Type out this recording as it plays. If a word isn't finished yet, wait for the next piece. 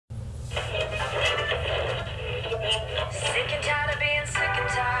Sick and tired of being sick and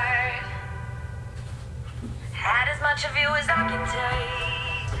tired. Had as much of you as I can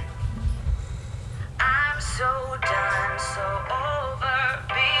take. I'm so done, so over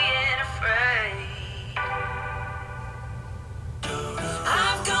being afraid.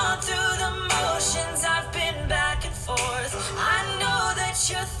 I've gone through the motions, I've been back and forth. I know that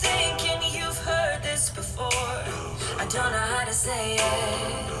you're thinking you've heard this before. I don't know how to say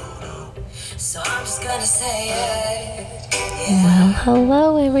it, so I'm just gonna say it. Well,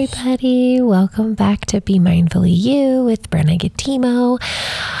 hello everybody. Welcome back to Be Mindfully You with Brenna Gattimo.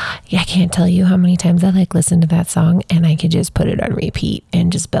 I can't tell you how many times I listen to that song and I could just put it on repeat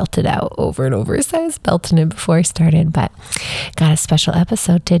and just belt it out over and over. So I was belting it before I started, but got a special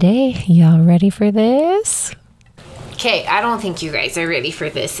episode today. Y'all ready for this? Okay, I don't think you guys are ready for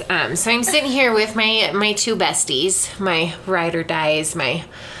this. So I'm sitting here with my two besties, my ride or dies, my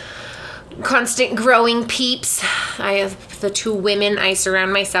constant growing peeps. I have the two women I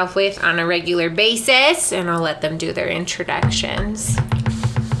surround myself with on a regular basis, and I'll let them do their introductions.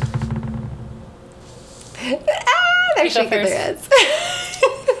 They're shaking their heads.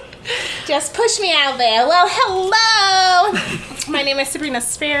 Just push me out there. Well, hello. My name is Sabrina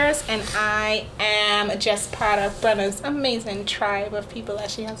Spears, and I am just part of Brenna's amazing tribe of people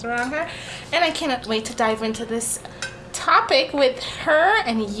that she has around her. And I cannot wait to dive into this topic with her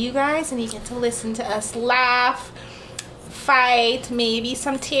and you guys, and you get to listen to us laugh, fight, maybe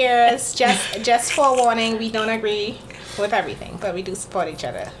some tears. Just forewarning, we don't agree with everything, but we do support each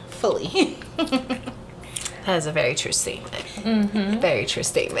other fully. That is a very true statement. Mm-hmm. Very true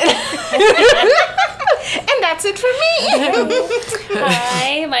statement. And that's it for me.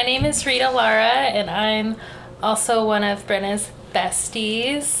 Hi, my name is Rita Lara, and I'm also one of Brenna's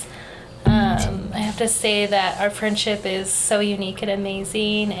besties. I have to say that our friendship is so unique and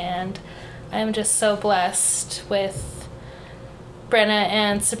amazing, and I'm just so blessed with Brenna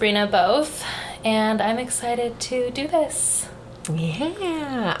and Sabrina both, and I'm excited to do this.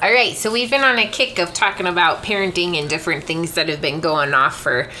 Yeah. All right. So we've been on a kick of talking about parenting and different things that have been going off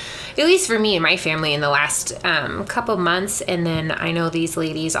for, at least for me and my family, in the last couple months. And then I know these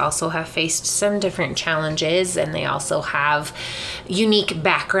ladies also have faced some different challenges, and they also have unique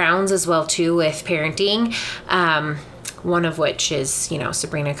backgrounds as well too with parenting. One of which is,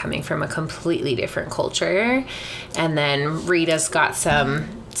 Sabrina coming from a completely different culture, and then Rita's got some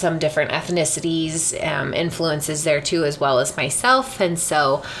different ethnicities, influences there too, as well as myself. And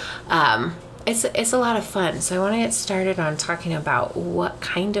so it's a lot of fun. So I want to get started on talking about what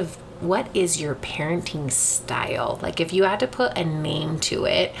is your parenting style? Like, if you had to put a name to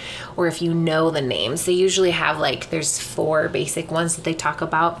it, or if you know the names, they usually have there's 4 basic ones that they talk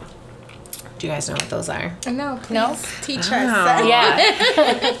about. Do you guys know what those are? No, please. No? Teach us.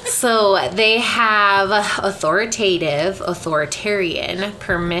 Yeah. So they have authoritative, authoritarian,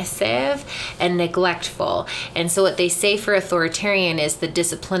 permissive, and neglectful. And so what they say for authoritarian is the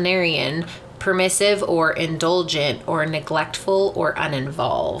disciplinarian, permissive or indulgent or neglectful or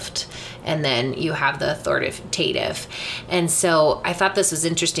uninvolved. And then you have the authoritative. And so I thought this was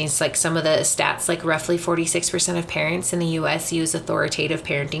interesting. It's some of the stats, roughly 46% of parents in the U.S. use authoritative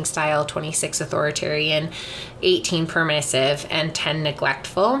parenting style, 26 authoritarian, 18 permissive, and 10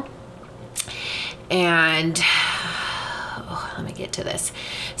 neglectful. And let me get to this.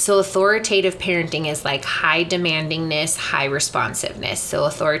 So authoritative parenting is high demandingness, high responsiveness. So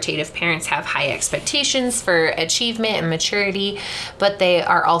authoritative parents have high expectations for achievement and maturity, but they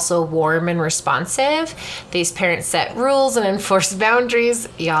are also warm and responsive. These parents set rules and enforce boundaries.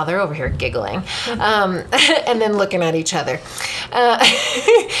 Y'all, they're over here giggling. And then looking at each other.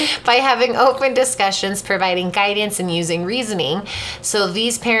 By having open discussions, providing guidance, and using reasoning. So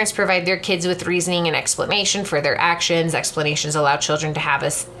these parents provide their kids with reasoning and explanation for their actions. Explanations allow children to have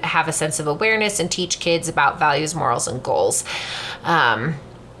a sense of awareness and teach kids about values, morals, and goals.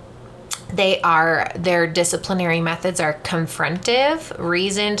 Their disciplinary methods are confrontive,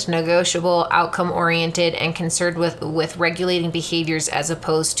 reasoned, negotiable, outcome-oriented, and concerned with regulating behaviors as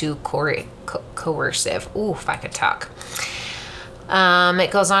opposed to coercive. Ooh, if I could talk.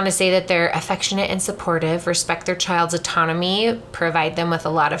 It goes on to say that they're affectionate and supportive, respect their child's autonomy, provide them with a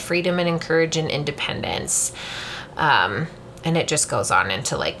lot of freedom, and encourage independence. And it just goes on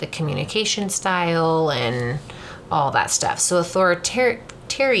into the communication style and all that stuff. So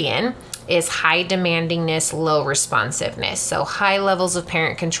authoritarian is high demandingness, low responsiveness. So high levels of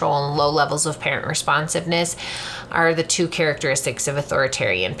parent control and low levels of parent responsiveness are the 2 characteristics of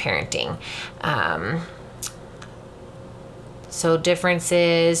authoritarian parenting. So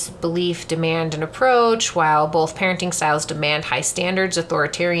differences, belief, demand, and approach. While both parenting styles demand high standards,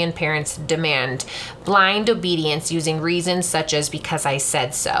 authoritarian parents demand blind obedience using reasons such as because I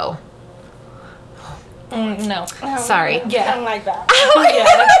said so. No. Sorry. Yeah. I don't like that.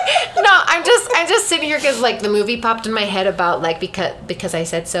 No, I'm just sitting here because like the movie popped in my head about like because I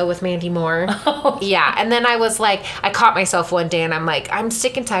said so with Mandy Moore. Oh. Yeah, and then I was like, I caught myself one day and I'm like, I'm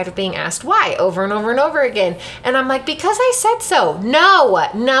sick and tired of being asked why over and over and over again, and I'm like, because I said so. No.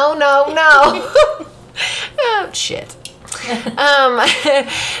 Oh, shit.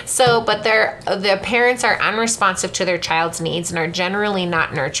 But the parents are unresponsive to their child's needs and are generally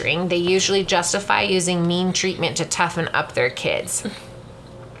not nurturing. They usually justify using mean treatment to toughen up their kids.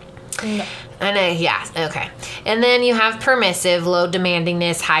 No. Okay. And then you have permissive, low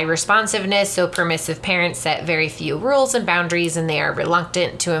demandingness, high responsiveness. So permissive parents set very few rules and boundaries, and they are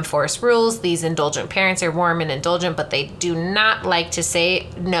reluctant to enforce rules. These indulgent parents are warm and indulgent, but they do not like to say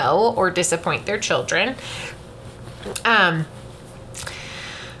no or disappoint their children. They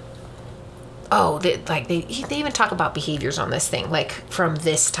even talk about behaviors on this thing, like from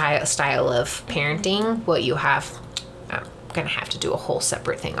this style of parenting, what you have. I'm gonna have to do a whole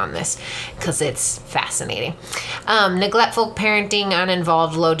separate thing on this because it's fascinating. Neglectful parenting,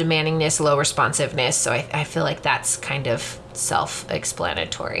 uninvolved, low demandingness, low responsiveness. So I feel like that's kind of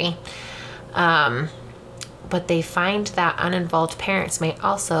self-explanatory. But they find that uninvolved parents may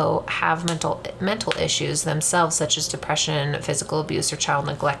also have mental issues themselves, such as depression, physical abuse, or child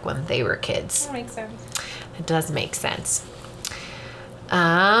neglect when they were kids. That makes sense. It does make sense.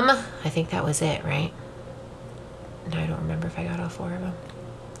 I think that was it, right? No, I don't remember if I got all 4 of them.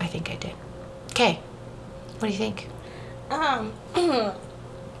 I think I did. Okay. What do you think? I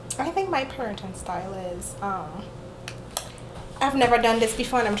think my parenting style is I've never done this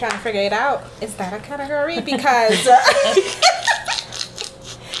before and I'm trying to figure it out. Is that a category? Because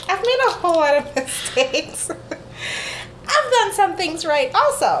I've made a whole lot of mistakes. I've done some things right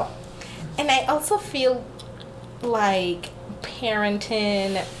also. And I also feel like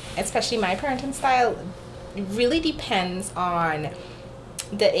parenting, especially my parenting style, really depends on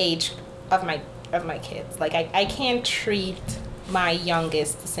the age of my kids. Like I can't treat my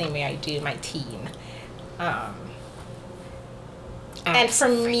youngest the same way I do my teen. And for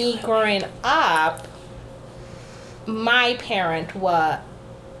me growing up, my parent was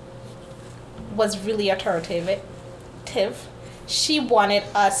really authoritative. She wanted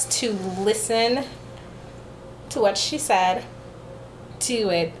us to listen to what she said,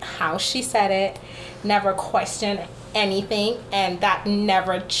 do it how she said it, never question anything, and that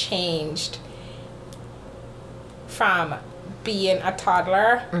never changed from being a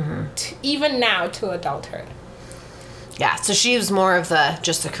toddler to even now to adulthood. Yeah, so she was more of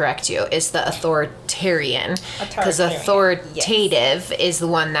just to correct you, is the authoritarian. Because authoritative is the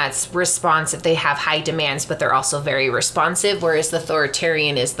one that's responsive. They have high demands, but they're also very responsive, whereas the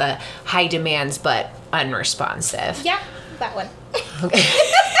authoritarian is the high demands, but unresponsive. Yeah, that one.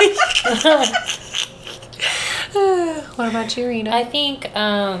 What about you, Rena? I think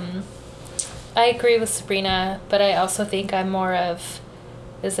I agree with Sabrina, but I also think I'm more of,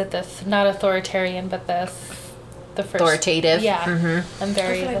 is it not authoritarian, but the first authoritative. Yeah, I'm I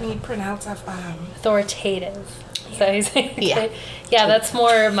very feel like we pronounce authoritative. Yeah. So yeah, that's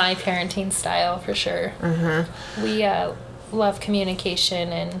more my parenting style for sure. We love communication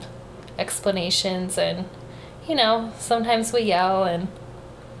and explanations, and sometimes we yell and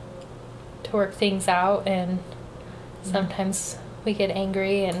to work things out, and sometimes we get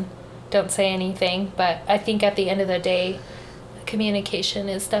angry and don't say anything. But I think at the end of the day, communication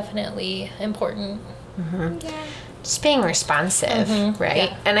is definitely important. Yeah. Just being responsive, right?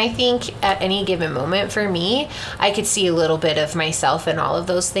 Yeah. And I think at any given moment for me, I could see a little bit of myself in all of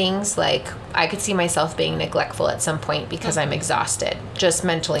those things. Like I could see myself being neglectful at some point because I'm exhausted, just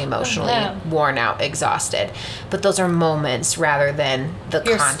mentally, emotionally worn out, exhausted. But those are moments rather than the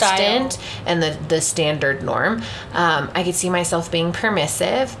Your constant style. and the standard norm. I could see myself being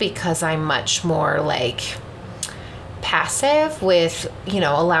permissive because I'm much more like passive with,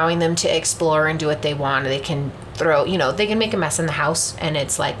 allowing them to explore and do what they want. They can they can make a mess in the house and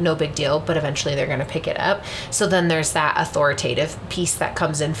it's like no big deal, but eventually they're going to pick it up. So then there's that authoritative piece that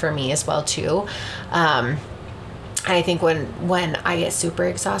comes in for me as well too. I think when I get super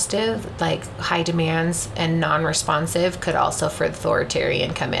exhausted, like high demands and non-responsive could also for the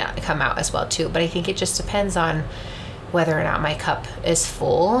authoritarian come out as well too. But I think it just depends on whether or not my cup is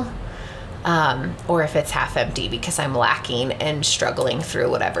full. or if it's half empty because I'm lacking and struggling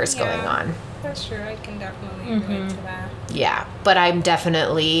through whatever's going on. That's true. I can definitely relate to that. Yeah, but I'm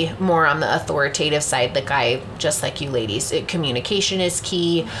definitely more on the authoritative side. Like just like you ladies, communication is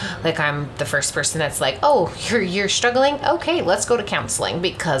key. Like I'm the first person that's like, oh, you're struggling? Okay, let's go to counseling,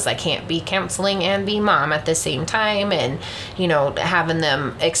 because I can't be counseling and be mom at the same time. And, having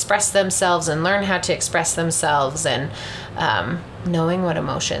them express themselves and learn how to express themselves, and knowing what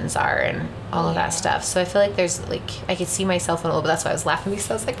emotions are and all of that stuff. So I feel like there's I could see myself in a little bit. That's why I was laughing, because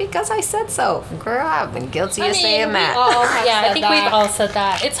I was like, because I said so. Girl, I've been guilty of saying that. I think we've all said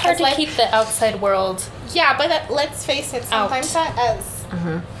that. It's hard to keep the outside world. Yeah, but let's face it, sometimes as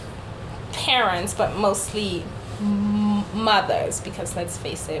parents, but mostly mothers, because let's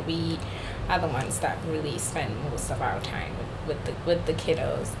face it, we are the ones that really spend most of our time with the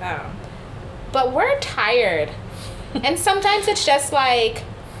kiddos. But we're tired. And sometimes it's just like,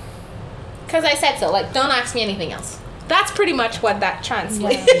 because I said so, don't ask me anything else. That's pretty much what that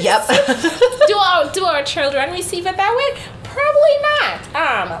translates. Yep. Do our children receive it that way? Probably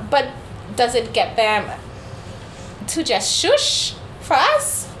not. But does it get them to just shush for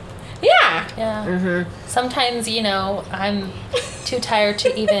us? Yeah. Yeah. Sometimes, I'm too tired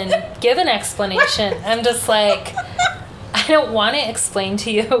to even give an explanation. I'm just like, I don't want to explain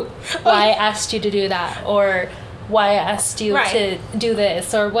to you why I asked you to do that, or why I asked you to do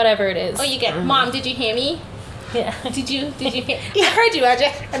this, or whatever it is. Oh, you get, Mom, did you hear me? Yeah. Did you hear? I heard you.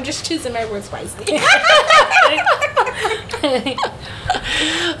 I'm just choosing my words wisely.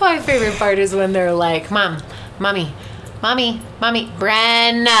 My favorite part is when they're like, Mommy,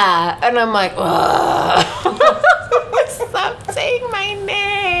 Brenna. And I'm like, stop saying my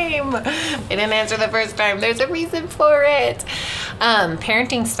name. I didn't answer the first time. There's a reason for it.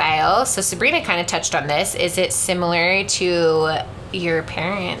 Parenting style. So Sabrina kind of touched on this. Is it similar to your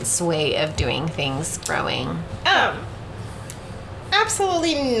parents' way of doing things growing?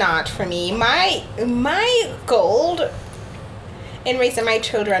 Absolutely not for me. My goal in raising my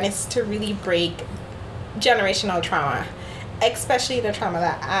children is to really break generational trauma, especially the trauma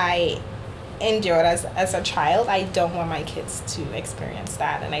that I endured as a child. I don't want my kids to experience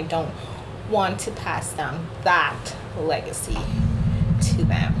that, and I don't want to pass down that legacy to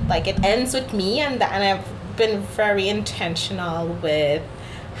them. It ends with me, and I've been very intentional with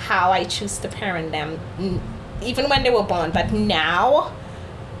how I choose to parent them, even when they were born. But now,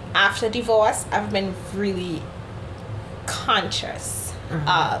 after divorce, I've been really conscious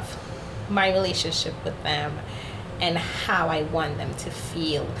of my relationship with them and how I want them to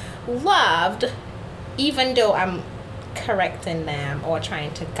feel loved, even though I'm correcting them or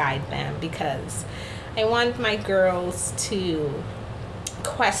trying to guide them, because I want my girls to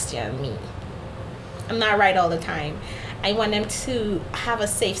question me. I'm not right all the time. I want them to have a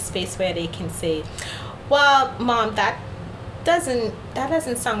safe space where they can say, well, Mom, that doesn't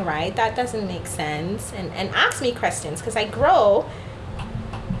sound right, that doesn't make sense, and ask me questions, because I grow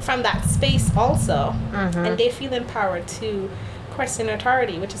from that space also. And they feel empowered to question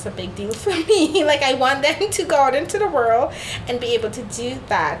authority, which is a big deal for me. I want them to go out into the world and be able to do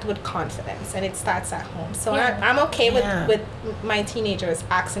that with confidence, and it starts at home. So I'm okay with my teenagers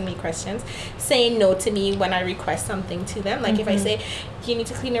asking me questions, saying no to me when I request something to them. If I say, you need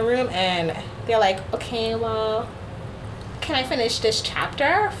to clean the room, and they're like, okay, well, can I finish this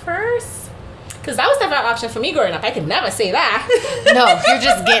chapter first? Because that was never an option for me growing up. I could never say that. No, you're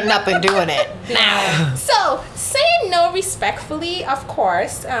just getting up and doing it. Now. So, saying no respectfully, of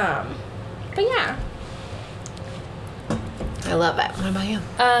course. But yeah. I love it. What about you?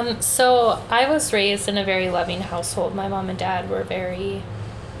 So I was raised in a very loving household. My mom and dad were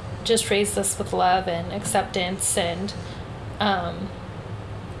just raised us with love and acceptance, and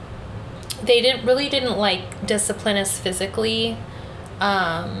they didn't discipline us physically.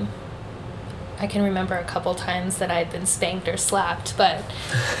 I can remember a couple times that I'd been spanked or slapped, but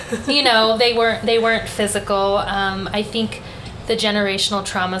they weren't physical. I think the generational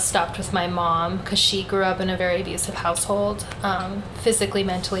trauma stopped with my mom, because she grew up in a very abusive household, physically,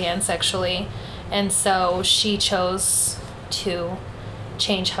 mentally, and sexually, and so she chose to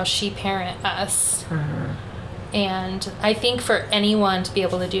change how she parent us. And I think for anyone to be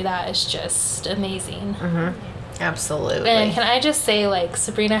able to do that is just amazing. Absolutely. And can I just say,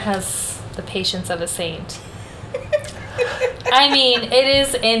 Sabrina has the patience of a saint. I mean, it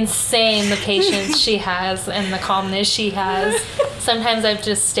is insane, the patience she has and the calmness she has. Sometimes I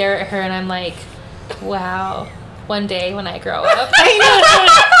just stare at her and I'm like, wow, one day when I grow up.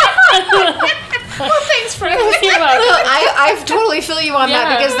 Well, thanks for I totally feel you on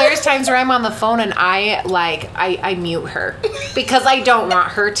that, because there's times where I'm on the phone and I mute her. because I don't want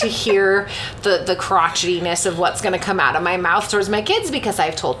her to hear the crotchetiness of what's going to come out of my mouth towards my kids, because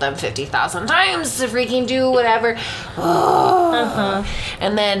I've told them 50,000 times to freaking do whatever.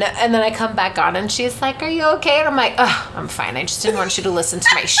 And then I come back on and she's like, "Are you okay?" And I'm like, "Oh, I'm fine. I just didn't want you to listen to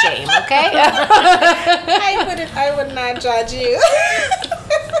my shame, okay?" I would not judge you.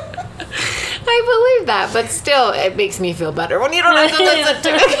 I believe that, but still, it makes me feel better when you don't have to listen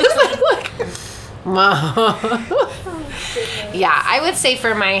to it. Yeah, I would say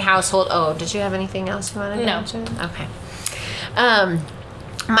for my household. Oh, did you have anything else you wanted to mention? Okay.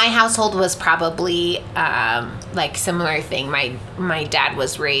 My household was probably like similar thing. My dad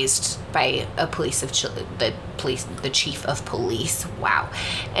was raised by a the chief of police. Wow,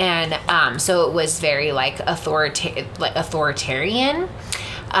 and so it was very like authoritarian.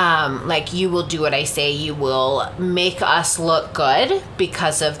 Like, you will do what I say, you will make us look good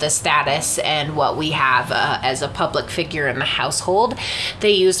because of the status and what we have as a public figure in the household.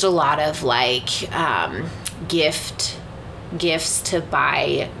 They used a lot of like gifts to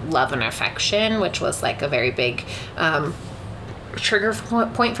buy love and affection, which was like a very big trigger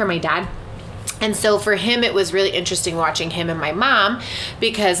point for my dad. And so for him, it was really interesting watching him and my mom,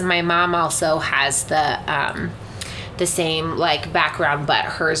 because my mom also has the same like background, but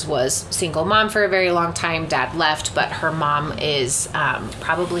hers was single mom for a very long time. Dad left, but her mom is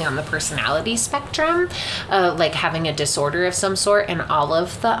probably on the personality spectrum, like having a disorder of some sort, and all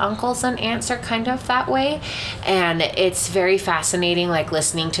of the uncles and aunts are kind of that way. And it's very fascinating, like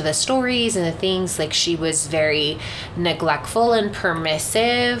listening to the stories and the things. Like, she was very neglectful and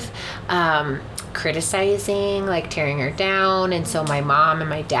permissive, criticizing, like tearing her down. And so my mom and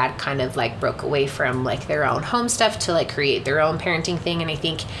my dad kind of like broke away from like their own home stuff to like create their own parenting thing. And I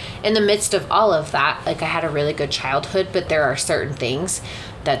think in the midst of all of that, like, I had a really good childhood, but there are certain things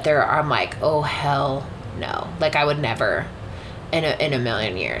that I'm like, oh hell no, like I would never in a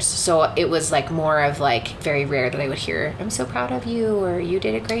million years. So it was like more of like very rare that I would hear, "I'm so proud of you," or "You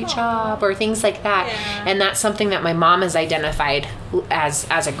did a great job," or things like that. Yeah. And that's something that my mom has identified as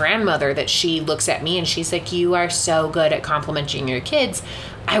a grandmother, that she looks at me and she's like, "You are so good at complimenting your kids."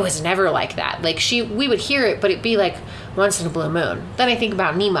 I was never like that. Like, we would hear it, but it'd be like once in a blue moon. Then I think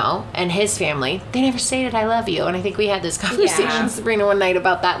about Nemo and his family. They never stated "I love you." And I think we had this conversation, Sabrina, one night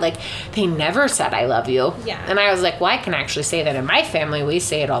about that. Like, they never said "I love you." Yeah. And I was like, well, I can actually say that in my family. We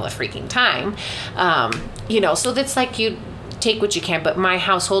say it all the freaking time. So that's like, you take what you can. But my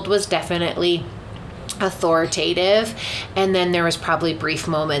household was definitely authoritative, and then there was probably brief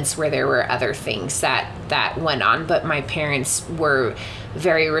moments where there were other things that went on, but my parents were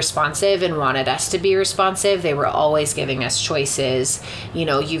very responsive and wanted us to be responsive. They were always giving us choices.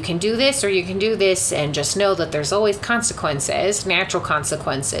 You can do this or you can do this, and just know that there's always consequences, natural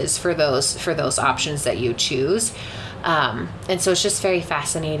consequences for those options that you choose. And so it's just very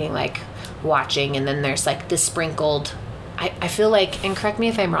fascinating, like watching. And then there's like the sprinkled, I feel like, and correct me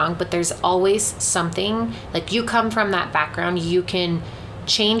if I'm wrong, but there's always something, like, you come from that background, you can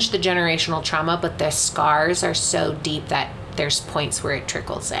change the generational trauma, but the scars are so deep that there's points where it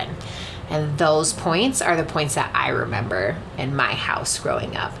trickles in. And those points are the points that I remember in my house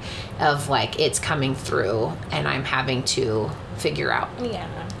growing up, of like, it's coming through and I'm having to figure out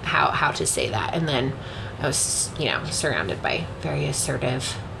how to say that. And then I was, surrounded by very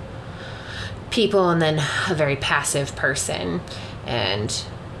assertive people, and then a very passive person, and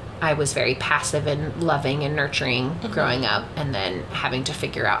I was very passive and loving and nurturing growing up, and then having to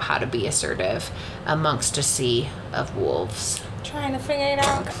figure out how to be assertive amongst a sea of wolves. Trying to figure it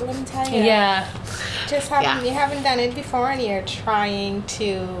out, let me tell you. Yeah. You haven't done it before, and you're trying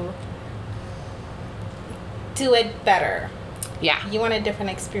to do it better. Yeah. You want a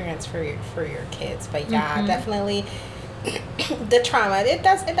different experience for your kids, but definitely the trauma, it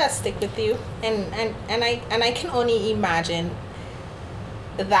does stick with you, and I can only imagine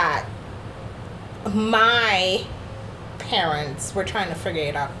that my parents were trying to figure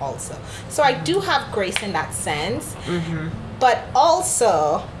it out also. So I do have grace in that sense, but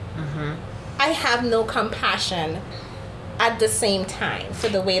also I have no compassion at the same time for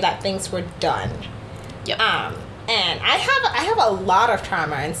the way that things were done. Yep. And I have a lot of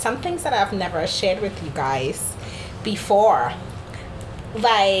trauma, and some things that I've never shared with you guys before,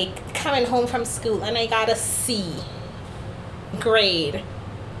 like coming home from school and I got a C grade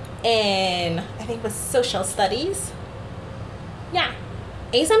in, I think it was social studies. Yeah,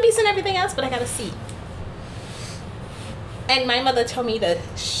 A's and B's and everything else, but I got a C. And my mother told me to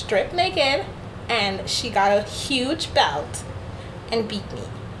strip naked, and she got a huge belt and beat me.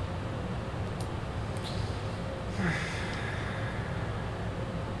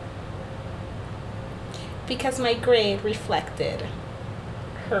 because my grade reflected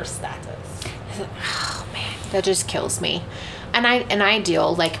her status. Oh man, that just kills me. And I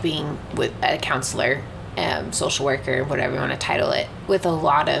deal like being with a counselor, social worker, whatever you want to title it, with a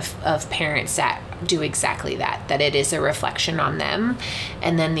lot of parents that do exactly that. That it is a reflection on them,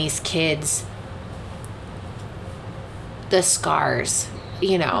 and then these kids, the scars,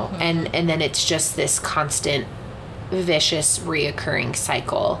 you know, and then it's just this constant, vicious, reoccurring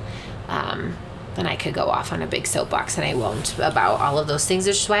cycle. And I could go off on a big soapbox, and I won't, about all of those things,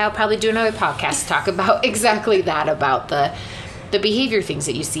 which is why I'll probably do another podcast to talk about exactly that, about the behavior things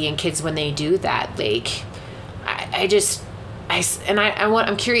that you see in kids when they do that. Like, I'm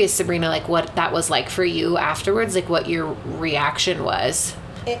curious, Sabrina, like what that was like for you afterwards, like what your reaction was.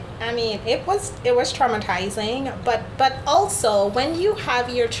 It was traumatizing, but also when you have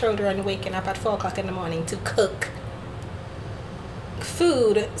your children waking up at 4:00 in the morning to cook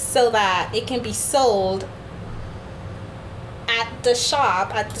food so that it can be sold at the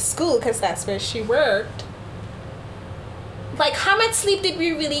shop, at the school, because that's where she worked. Like, how much sleep did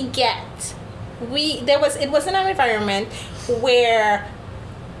we really get? It was in an environment where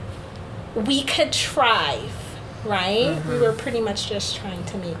we could thrive, right? We were pretty much just trying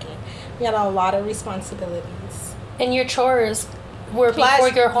to make it. We had a lot of responsibilities. And your chores were Plus- before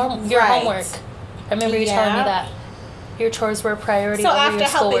your homework. I remember you telling me Yeah. that. Your chores were a priority So over after your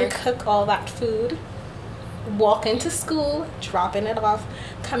helping schoolwork. cook all that food, walking to school, dropping it off,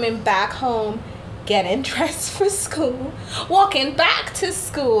 coming back home, getting dressed for school, walking back to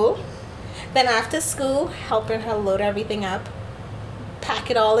school, then after school, helping her load everything up, pack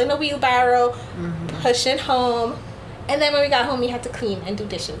it all in a wheelbarrow, push it home, and then when we got home, we had to clean and do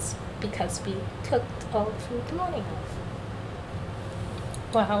dishes because we cooked all the food the morning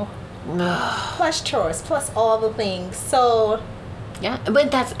of. Wow. Plus chores, plus all the things. So Yeah,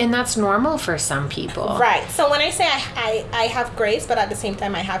 but that's normal for some people. right. So when I say I have grace, but at the same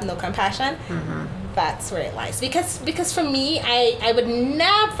time I have no compassion, that's where it lies. Because for me, I would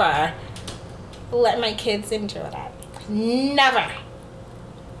never let my kids endure that. Never.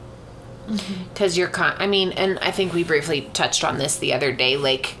 Because and I think we briefly touched on this the other day,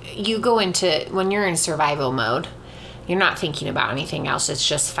 like you go into, when you're in survival mode, you're not thinking about anything else. It's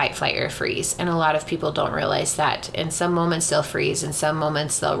just fight, flight, or freeze. And a lot of people don't realize that. In some moments they'll freeze, in some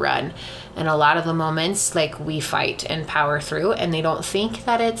moments they'll run. And a lot of the moments, like, we fight and power through, and they don't think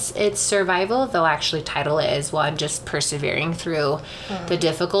that it's survival. They'll actually title it as, well, I'm just persevering through the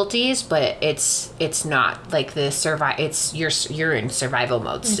difficulties, but it's not like you're in survival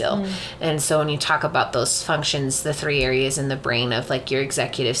mode still. And so when you talk about those functions, the three areas in the brain of like your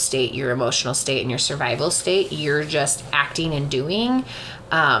executive state, your emotional state, and your survival state, you're just acting and doing.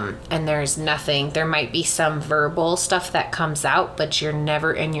 And there might be some verbal stuff that comes out, but you're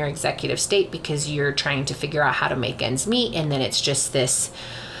never in your executive state because you're trying to figure out how to make ends meet. And then it's just this.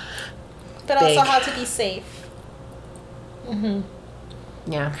 But big, also how to be safe.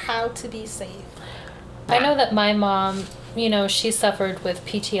 Yeah. How to be safe. I know that my mom, she suffered with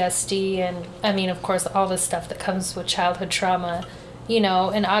PTSD and, of course, all the stuff that comes with childhood trauma,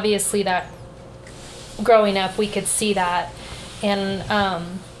 and obviously that growing up, we could see that. And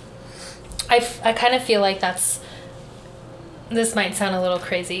I kind of feel like this might sound a little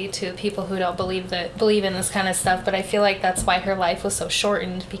crazy to people who don't believe in this kind of stuff, but I feel like that's why her life was so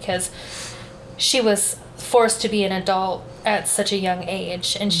shortened, because she was forced to be an adult at such a young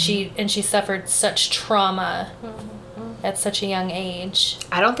age, and she suffered such trauma at such a young age.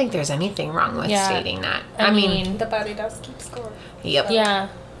 I don't think there's anything wrong with stating that. I mean, The body does keep score. Yep. Yeah.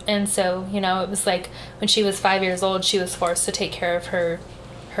 And so, it was like when she was 5 years old, she was forced to take care of her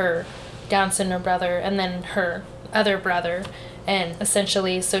Down syndrome brother and then her other brother. And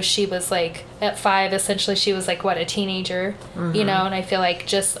essentially, so she was like, at 5, essentially she was like, a teenager, and I feel like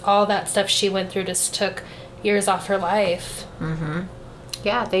just all that stuff she went through just took years off her life.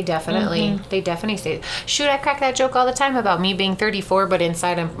 Yeah, they definitely say, shoot, I crack that joke all the time about me being 34, but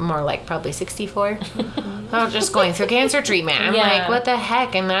inside I'm more like probably 64. I'm just going through cancer treatment. I'm like, what the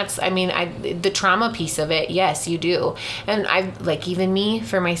heck? And that's, the trauma piece of it, yes, you do. And I, like, even me,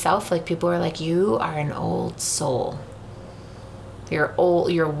 for myself, like, people are like, you are an old soul. You're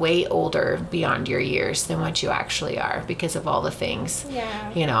old. You're way older beyond your years than what you actually are because of all the things.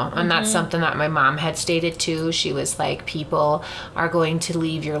 Yeah. And that's something that my mom had stated too. She was like, people are going to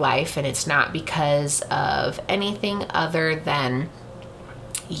leave your life, and it's not because of anything other than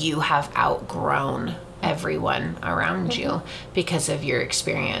you have outgrown everyone around you because of your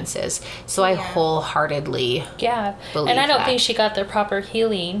experiences. So I wholeheartedly believe and I don't that. think she got the proper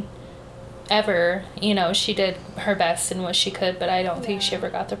healing ever. She did her best in what she could, but I don't think she ever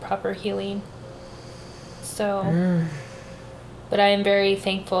got the proper healing. So, but I am very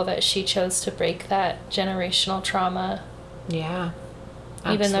thankful that she chose to break that generational trauma. Yeah.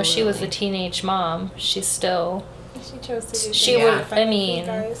 Even though she was a Absolutely. teenage mom, she still. She chose to do She things would- differently I for mean- you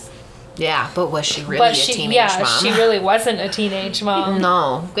guys. Yeah, but was she really But a she, teenage yeah, mom? she really wasn't a teenage mom.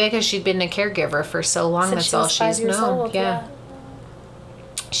 No, because she'd been a caregiver for so long. Since That's she all was 5 she's years known. old, Yeah.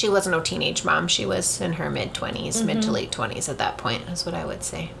 She wasn't no teenage mom. She was in her mid 20s, mid to late 20s at that point, is what I would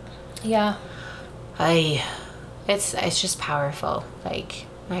say. Yeah. It's just powerful. Like,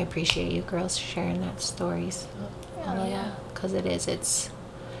 I appreciate you girls sharing that stories. Oh, yeah. Because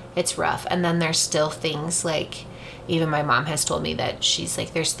it's rough. And then there's still things like, even my mom has told me that she's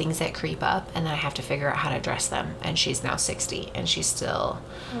like, there's things that creep up and then I have to figure out how to address them. And she's now 60 and she's still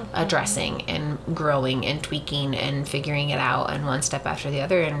addressing and growing and tweaking and figuring it out, and one step after the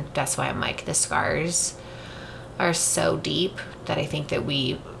other. And that's why I'm like, the scars are so deep that I think that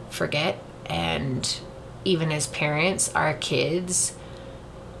we forget. And even as parents, our kids,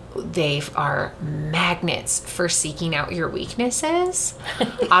 they are magnets for seeking out your weaknesses.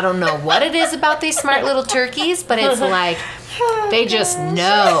 I don't know what it is about these smart little turkeys, but it's like they just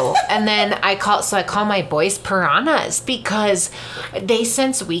know. And then I call my boys piranhas because they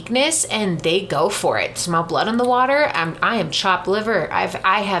sense weakness and they go for it. Smell blood in the water, I am chopped liver.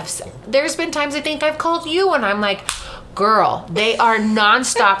 There's been times I think I've called you and I'm like, girl, they are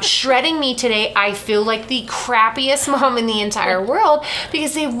nonstop shredding me today. I feel like the crappiest mom in the entire world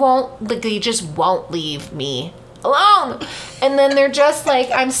because they just won't leave me alone. And then they're just like,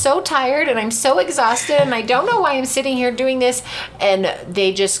 I'm so tired and I'm so exhausted and I don't know why I'm sitting here doing this. And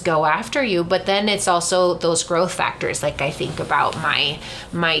they just go after you. But then it's also those growth factors. Like, I think about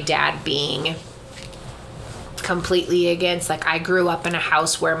my dad being completely against, like, I grew up in a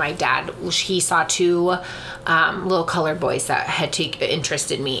house where my dad, he saw two little colored boys that had taken interest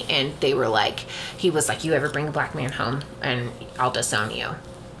in me, and they were like, he was like, you ever bring a black man home and I'll disown you.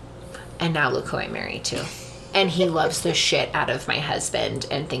 And now look who I'm married to. And he loves the shit out of my husband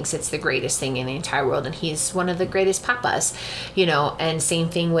and thinks it's the greatest thing in the entire world, and he's one of the greatest papas, and same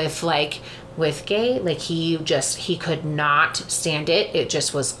thing with gay, like he could not stand it. It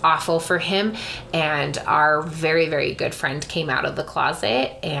just was awful for him. And our very, very good friend came out of the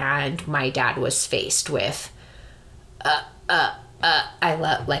closet, and my dad was faced with, I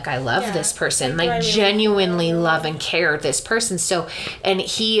love this person, like genuinely love and care this person. So, and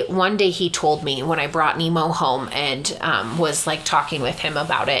one day he told me when I brought Nemo home and was like talking with him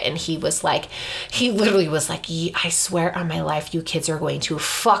about it, and he literally was like, I swear on my life, you kids are going to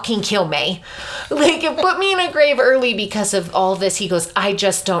fucking kill me. Like, it put me in a grave early because of all this. He goes, I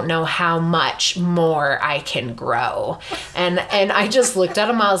just don't know how much more I can grow. And I just looked at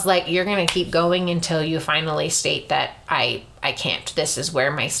him. I was like, you're going to keep going until you finally state that I can't. This is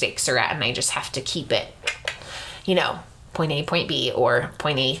where my stakes are at, and I just have to keep it, point A, point B, or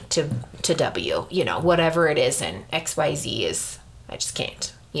point A to W, whatever it is, and XYZ is, I just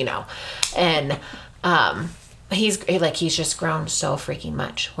can't, and he's just grown so freaking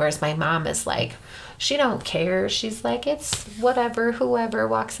much, whereas my mom is like, she don't care. She's like, it's whatever, whoever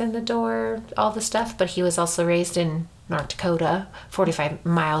walks in the door, all the stuff. But he was also raised in North Dakota, 45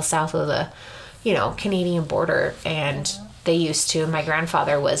 miles south of the Canadian border, and my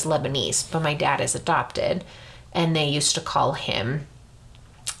grandfather was Lebanese, but my dad is adopted, and they used to call him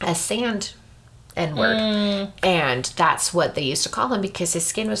a sand N-word. And that's what they used to call him because his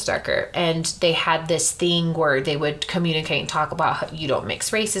skin was darker. And they had this thing where they would communicate and talk about how you don't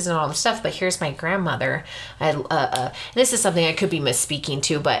mix races and all this stuff. But here's my grandmother. This is something I could be misspeaking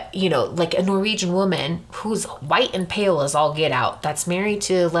to, but, like a Norwegian woman who's white and pale as all get out, that's married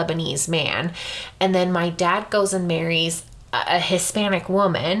to a Lebanese man. And then my dad goes and marries a Hispanic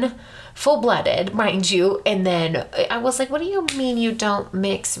woman, full-blooded, mind you. And then I was like, what do you mean you don't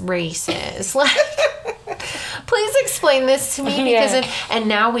mix races? Like, please explain this to me. Because and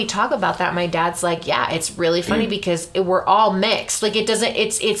now we talk about that. My dad's like, yeah, it's really funny because we're all mixed. Like,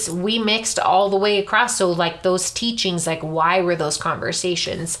 we mixed all the way across. So like those teachings, like why were those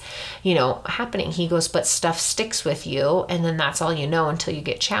conversations, happening? He goes, but stuff sticks with you. And then that's all you know until you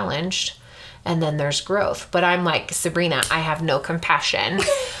get challenged. And then there's growth. But I'm like, Sabrina, I have no compassion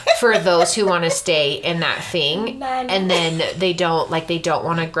for those who want to stay in that thing. None. And then they don't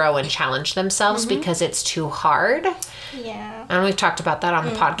want to grow and challenge themselves because it's too hard. Yeah. And we've talked about that on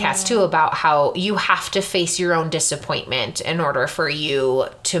the podcast too, about how you have to face your own disappointment in order for you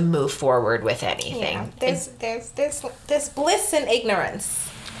to move forward with anything. Yeah. There's bliss in ignorance.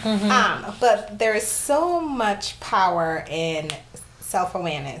 But there is so much power in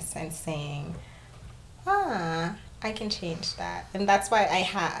self-awareness and saying, I can change that. And that's why I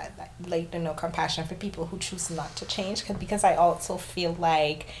had like the no compassion for people who choose not to change, because I also feel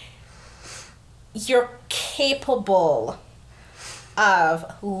like you're capable of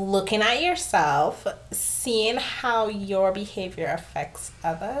looking at yourself, seeing how your behavior affects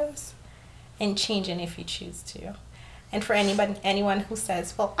others, and changing if you choose to. And for anyone who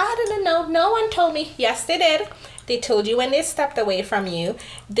says, well, I didn't know, no one told me. Yes, they did. They told you when they stepped away from you.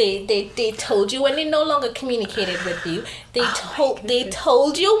 They told you when they no longer communicated with you. They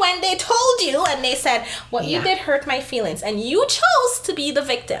told you when they told you, and they said, what you did hurt my feelings, and you chose to be the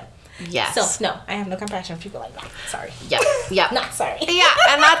victim. Yes. So no, I have no compassion for people like that. Sorry. Yeah. Not sorry. Yeah,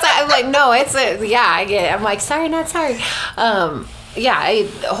 and that's I'm like, no, I get it. I'm like, sorry, not sorry. Yeah, I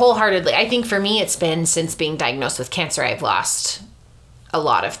wholeheartedly. I think for me, it's been since being diagnosed with cancer, I've lost a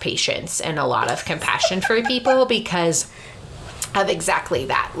lot of patience and a lot of compassion for people because of exactly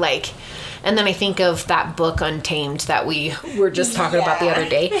that. Like, and then I think of that book Untamed that we were just talking about the other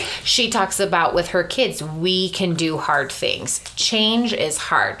day. She talks about with her kids, we can do hard things. Change is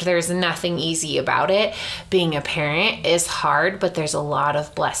hard. There's nothing easy about it. Being a parent is hard, but there's a lot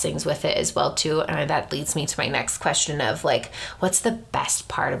of blessings with it as well too. And that leads me to my next question of like, what's the best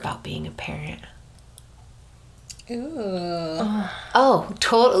part about being a parent? Ooh. Oh,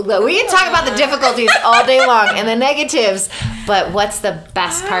 totally. We can talk about the difficulties all day long and the negatives, but what's the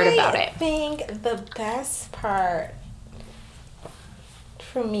best part about it? I think the best part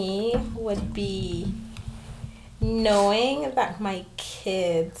for me would be knowing that my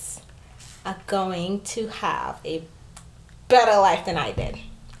kids are going to have a better life than I did.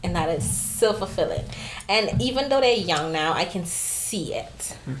 And that is so fulfilling. And even though they're young now, I can see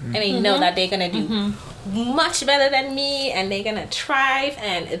it. And I know that they're going to do much better than me, and they're going to thrive,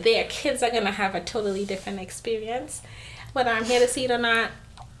 and their kids are going to have a totally different experience. Whether I'm here to see it or not,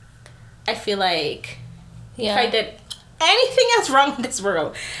 I feel like if I did anything else wrong in this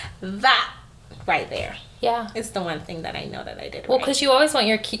world, that right there is the one thing that I know that I did Well, right. because you always want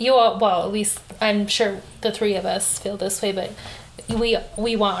your well, at least I'm sure the three of us feel this way, but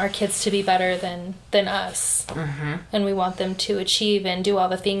we want our kids to be better than us, and we want them to achieve and do all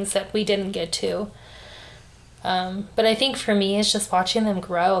the things that we didn't get to. But I think for me, it's just watching them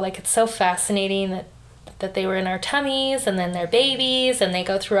grow. Like, it's so fascinating that they were in our tummies and then they're babies and they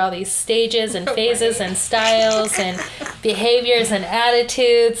go through all these stages and phases and styles and behaviors and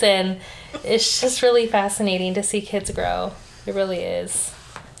attitudes, and it's just really fascinating to see kids grow. It really is.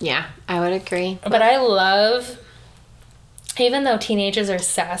 Yeah, I would agree. But I love, even though teenagers are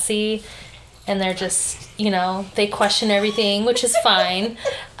sassy and they're just, they question everything, which is fine.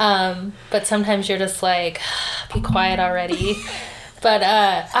 But sometimes you're just like, be quiet already. But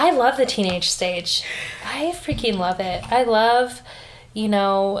I love the teenage stage. I freaking love it. I love,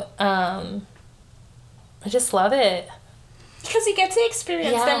 I just love it. Because you get to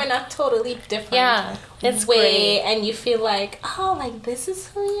experience them in a totally different it's way, great. and you feel like, oh, like this is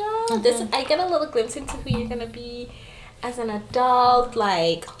who you are. I get a little glimpse into who you're gonna be as an adult,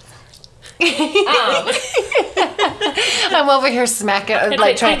 like. I'm over here smacking,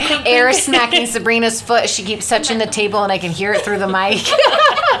 like trying air smacking Sabrina's foot. She keeps touching the table, and I can hear it through the mic.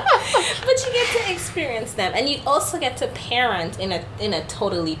 But you get to experience them, and you also get to parent in a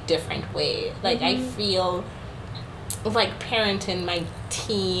totally different way. Like I feel like parenting my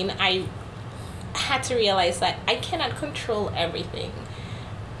teen, I had to realize that I cannot control everything,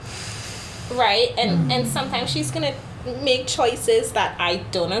 right? And sometimes she's gonna make choices that I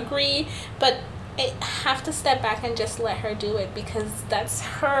don't agree, but I have to step back and just let her do it, because that's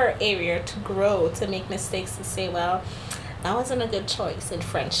her area to grow, to make mistakes, to say, well, that wasn't a good choice in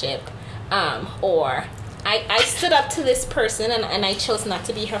friendship, or I stood up to this person and I chose not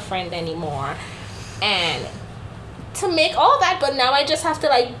to be her friend anymore, and to make all that, but now I just have to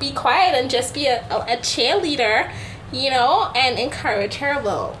like be quiet and just be a cheerleader, and encourage her.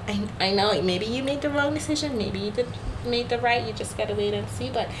 Well, I know maybe you made the wrong decision, maybe you made the right, you just gotta wait and see,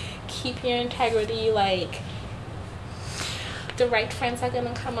 but keep your integrity. Like, the right friends are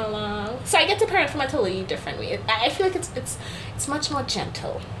gonna come along. So I get to parent from a totally different way. I feel like it's much more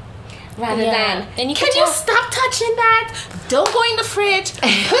gentle. Rather than, and you can you stop touching that? Don't go in the fridge.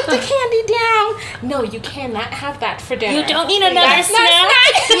 Put the candy down. No, you cannot have that for dinner. You don't need another snack.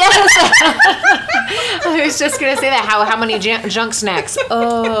 Yes. I was just gonna say that. How many junk snacks?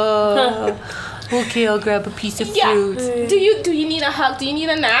 Oh, okay. I'll grab a piece of fruit. Do you need a hug? Do you need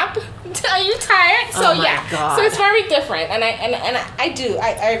a nap? Are you tired? So God. So it's very different, and I do.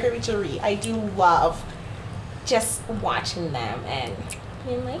 I agree with Jeree. I do love just watching them and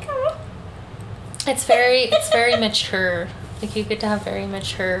being like, oh. It's very mature. Like, you get to have very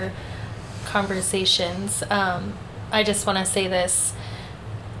mature conversations. I just want to say this.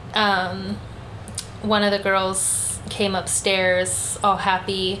 One of the girls came upstairs all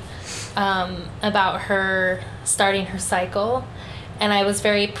happy about her starting her cycle. And I was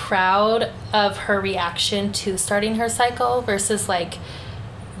very proud of her reaction to starting her cycle versus like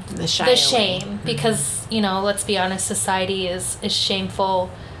the shame. Because, you know, let's be honest, society is shameful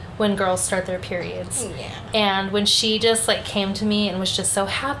when girls start their periods. Yeah. And when she just like came to me and was just so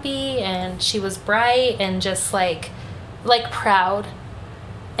happy and she was bright and just like proud.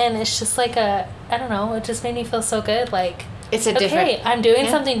 And it's just like I don't know, it just made me feel so good. Like, it's a different... Okay, I'm doing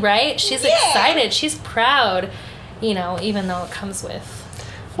something right. She's excited. She's proud. You know, even though it comes with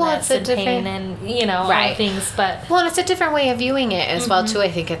it's a different pain and, you know, all things, but... Well, it's a different way of viewing it as well, too. I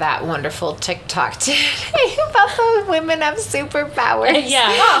think of that wonderful TikTok today about the women have superpowers.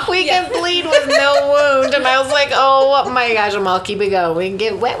 Yeah. We can bleed with no wound. And I was like, oh my gosh, I'll keep it going. We can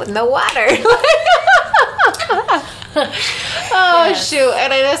get wet with no water. Shoot.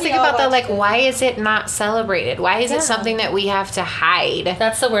 And I just think about that, like, why is it not celebrated? Why is it something that we have to hide?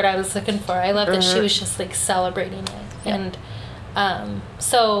 That's the word I was looking for. I love that she was just like celebrating it. Yep. And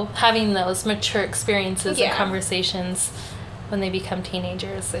so having those mature experiences and conversations when they become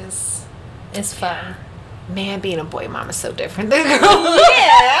teenagers is fun. Man, being a boy mom is so different than a girl.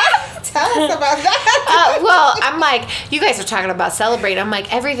 Yeah. Tell us about that. Well, I'm like, you guys are talking about celebrate. I'm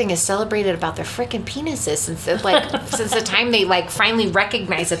like, everything is celebrated about their freaking penises since the time they like finally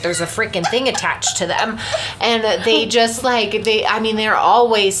recognize that there's a freaking thing attached to them, and they just like they're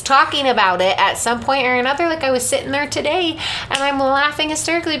always talking about it at some point or another. Like I was sitting there today, and I'm laughing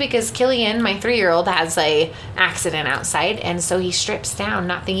hysterically because Killian, my 3-year-old, has a accident outside, and so he strips down,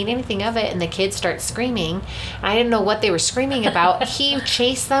 not thinking anything of it, and the kids start screaming. I didn't know what they were screaming about. He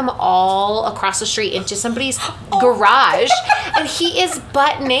chased them all across the street into somebody's garage, and he is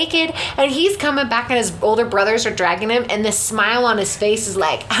butt naked, and he's coming back, and his older brothers are dragging him, and the smile on his face is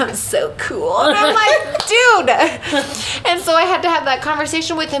like, I'm so cool. And I'm like, dude. And so I had to have that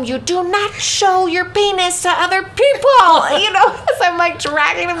conversation with him. You do not show your penis to other people, you know, as I'm like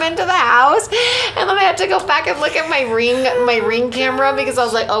dragging him into the house. And then I had to go back and look at my ring camera because I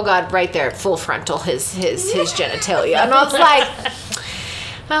was like, oh God, right there, full frontal, his genitalia. And I was like,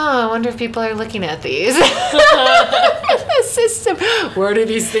 oh, I wonder if people are looking at these. The system. Where do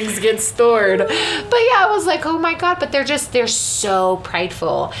these things get stored? But yeah, I was like, oh my God, but they're so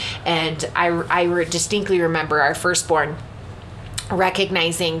prideful. And I distinctly remember our firstborn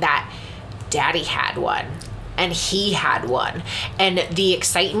recognizing that Daddy had one and he had one. And the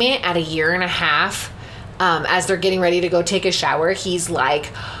excitement at 1.5 years, as they're getting ready to go take a shower, he's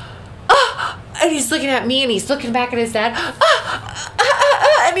like, oh, and he's looking at me and he's looking back at his dad,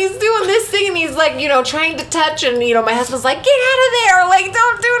 and he's doing this thing and he's like, you know, trying to touch, and you know, my husband's like, get out of there, like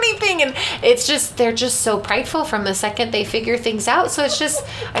don't do anything. And it's just, they're just so prideful from the second they figure things out. So it's just,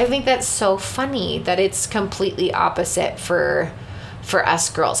 I think that's so funny that it's completely opposite for us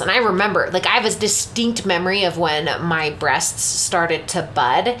girls. And I remember, like, I have a distinct memory of when my breasts started to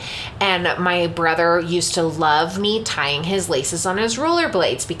bud, and my brother used to love me tying his laces on his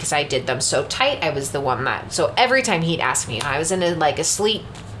rollerblades because I did them so tight. I was the one that, so every time he'd ask me, I was in a sleep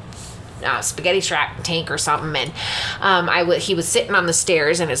spaghetti strap tank or something, and he was sitting on the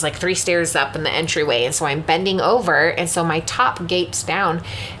stairs, and it's like 3 stairs up in the entryway, and so I'm bending over, and so my top gapes down,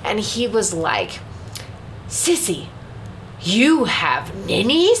 and he was like, Sissy, you have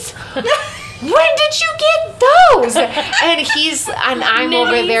ninnies? When did you get those? And I'm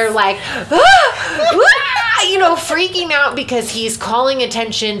over there like, you know, freaking out because he's calling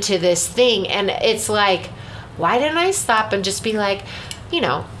attention to this thing. And it's like, why didn't I stop and just be like, you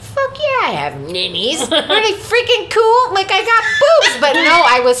know, fuck yeah, I have ninnies. Are they freaking cool? Like, I got boobs. But no,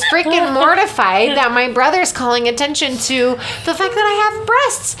 I was freaking mortified that my brother's calling attention to the fact that I have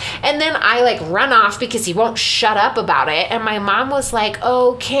breasts. And then I like run off because he won't shut up about it. And my mom was like,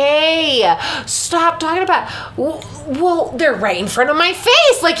 okay, stop talking about it. Well, they're right in front of my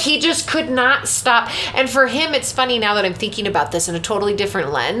face. Like, he just could not stop. And for him, it's funny now that I'm thinking about this in a totally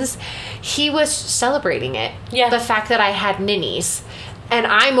different lens. He was celebrating it. Yeah. The fact that I had ninnies. And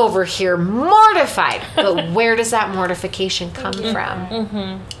I'm over here mortified. But where does that mortification come from?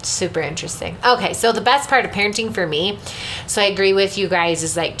 Mm-hmm. Super interesting. Okay, so the best part of parenting for me, so I agree with you guys,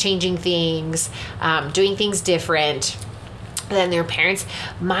 is like changing things, doing things different than their parents.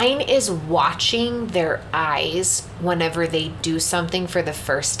 Mine is watching their eyes whenever they do something for the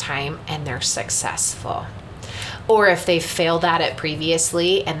first time and they're successful. Or if they failed at it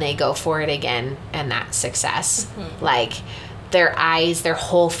previously and they go for it again and that's success. Mm-hmm. Like, their eyes, their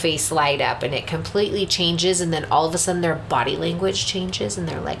whole face light up, and it completely changes, and then all of a sudden their body language changes, and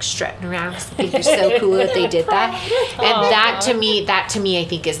they're like strutting around. I think it's so cool that they did that. And that to me, I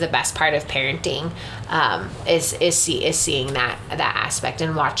think is the best part of parenting, is seeing that aspect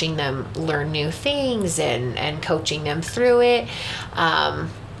and watching them learn new things and coaching them through it.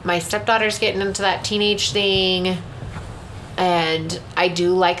 My stepdaughter's getting into that teenage thing. And I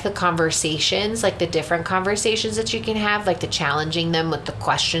do like the conversations, like the different conversations that you can have, like the challenging them with the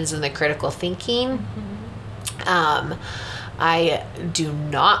questions and the critical thinking. I do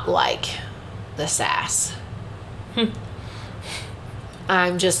not like the sass.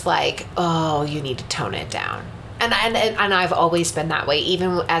 I'm just like, oh, you need to tone it down. And I've always been that way,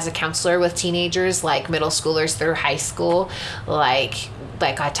 even as a counselor with teenagers, like middle schoolers through high school. Like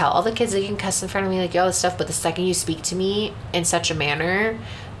I tell all the kids that you can cuss in front of me, like all this stuff, but the second you speak to me in such a manner,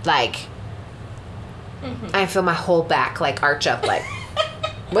 like, I feel my whole back like arch up, like,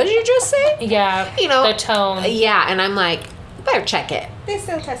 what did you just say? Yeah, you know, the tone. Yeah, and I'm like, better check it. They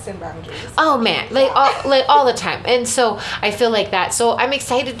still testing boundaries. Oh man, like all the time. And so I feel like that. So I'm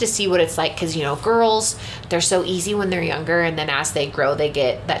excited to see what it's like, because you know, girls, they're so easy when they're younger, and then as they grow,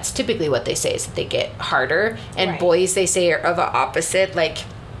 that's typically what they say, is that they get harder. And boys, they say, are of the opposite. Like,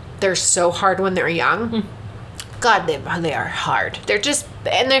 they're so hard when they're young. God, they are hard. They're just,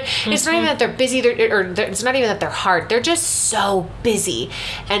 and it's not even that they're busy, it's not even that they're hard. They're just so busy.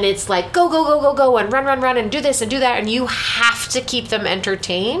 And it's like, go, and run, and do this and do that. And you have to keep them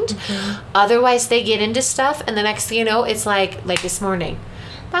entertained. Otherwise, they get into stuff. And the next thing you know, it's like this morning,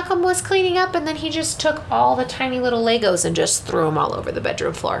 Malcolm was cleaning up, and then he just took all the tiny little Legos and just threw them all over the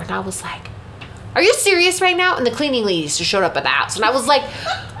bedroom floor. And I was like, are you serious right now? And the cleaning ladies just showed up at the house. And I was like,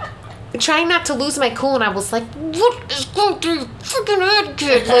 trying not to lose my cool, and I was like, what is going through your freaking head,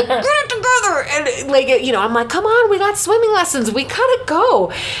 kid? Like, get it together. And like, you know, I'm like, come on, we got swimming lessons, we gotta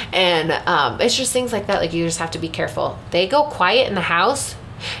go. And it's just things like that. Like, you just have to be careful. They go quiet in the house,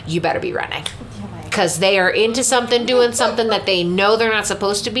 you better be running, because they are into something, doing something that they know they're not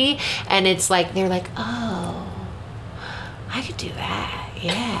supposed to be. And it's like, they're like, oh, I could do that.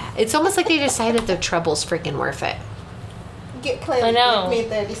 Yeah, it's almost like they decide that their trouble's freaking worth it. Clearly, I know.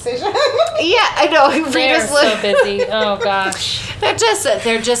 made their decision. Yeah, I know. They're so busy. Oh gosh.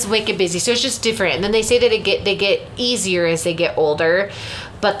 They're just wicked busy. So it's just different. And then they say that they get easier as they get older,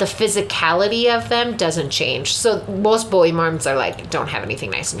 but the physicality of them doesn't change. So most boy moms are like, don't have anything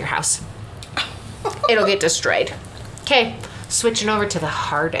nice in your house. It'll get destroyed. Okay, switching over to the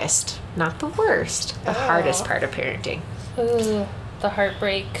hardest, not the worst, the hardest part of parenting. Ooh, the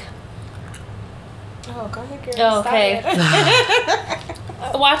heartbreak. Oh, go ahead, girl. Oh, okay.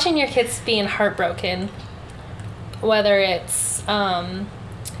 Watching your kids being heartbroken, whether it's them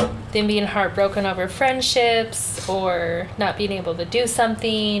being heartbroken over friendships, or not being able to do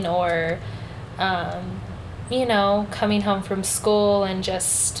something, or you know, coming home from school and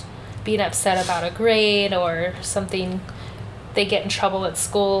just being upset about a grade or something, they get in trouble at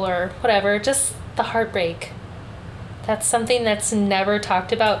school or whatever, just the heartbreak. That's something that's never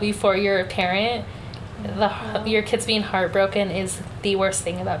talked about before you're a parent. Your kids being heartbroken is the worst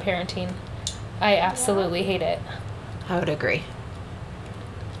thing about parenting. I absolutely hate it. I would agree.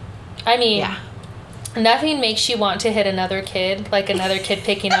 I mean, nothing makes you want to hit another kid like another kid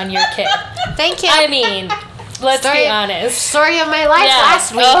picking on your kid. Thank you. I mean, let's be honest. Story of my life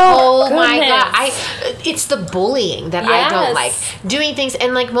last week. Oh my God. It's the bullying that I don't like. Doing things,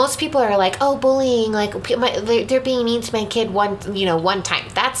 and like most people are like, oh, bullying, like they're being mean to my kid one time.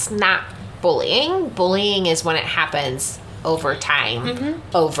 That's not bullying. Bullying is when it happens over time,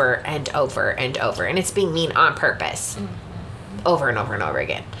 over and over and over, and it's being mean on purpose, over and over and over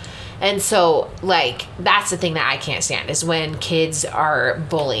again. And so, like, that's the thing that I can't stand, is when kids are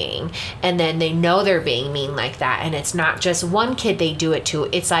bullying and then they know they're being mean like that, and it's not just one kid they do it to,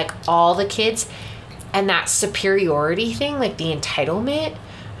 it's like all the kids. And that superiority thing, like the entitlement,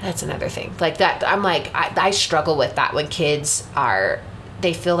 that's another thing. Like that, I'm like, I struggle with that when kids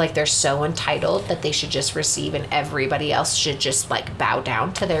they feel like they're so entitled that they should just receive, and everybody else should just like bow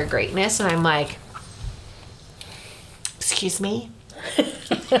down to their greatness. And I'm like, excuse me?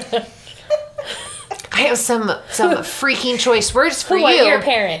 I have some freaking choice words for Who are you. your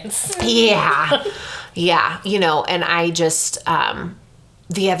parents? Yeah. You know, and I just,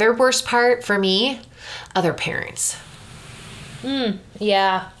 the other worst part for me, other parents.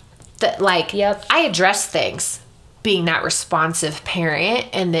 Yeah. That like, Yep. I address things. Being that responsive parent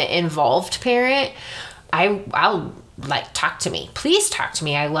and the involved parent, I'll like, talk to me. Please talk to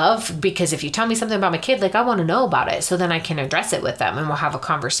me. I love, because if you tell me something about my kid, like, I want to know about it, so then I can address it with them and we'll have a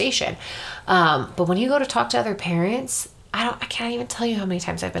conversation. But when you go to talk to other parents, I can't even tell you how many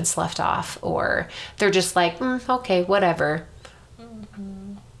times I've been sloughed off, or they're just like, okay, whatever.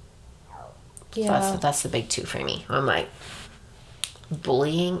 Yeah. That's the big two for me. I'm like,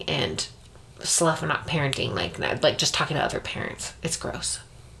 bullying and sloughing off parenting, like just talking to other parents. It's gross.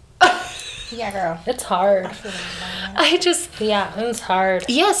 Yeah, girl. It's hard. Yeah, it's hard.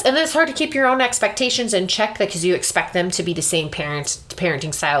 Yes, and then it's hard to keep your own expectations in check because you expect them to be the same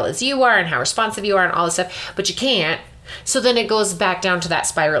parenting style as you are and how responsive you are and all this stuff, but you can't. So then it goes back down to that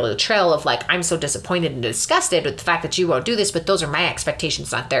spiral of the trail of like, I'm so disappointed and disgusted with the fact that you won't do this, but those are my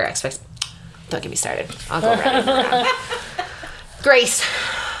expectations, not their expectations. Don't get me started. I'll go around and around. Grace.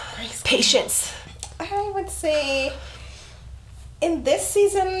 Patience. I would say in this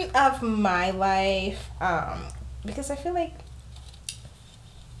season of my life, because I feel like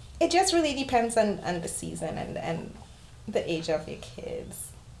it just really depends on the season and the age of your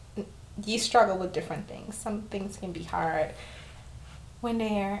kids. You struggle with different things. Some things can be hard when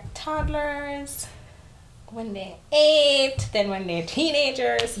they're toddlers, when they're 8, then when they're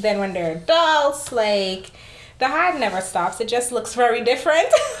teenagers, then when they're adults. Like, the hard never stops. It just looks very different.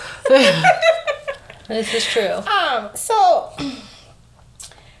 This is true. So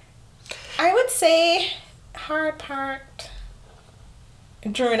I would say hard part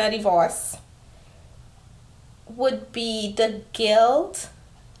during a divorce would be the guilt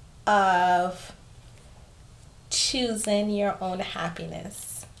of choosing your own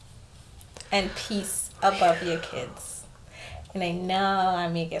happiness and peace above your kids. And I know I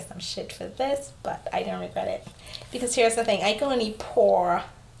may get some shit for this, but I don't regret it. Because here's the thing, I can only pour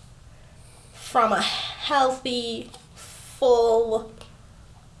from a healthy, full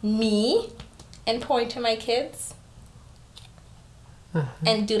me and pour into my kids.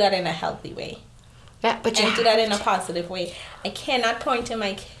 And do that in a healthy way. Yeah, but And do that in a positive way. I cannot point to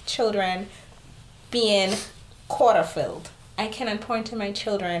my children being quarter filled. I cannot point to my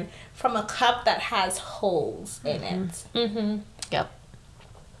children from a cup that has holes in it. Mm-hmm. Yep.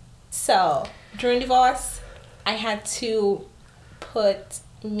 So during divorce, I had to put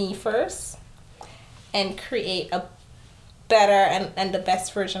me first and create a better and the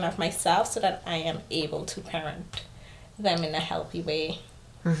best version of myself so that I am able to parent them in a healthy way.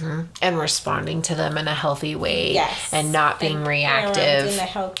 Mm-hmm. And responding to them in a healthy way. Yes. And not being And reactive. parent in a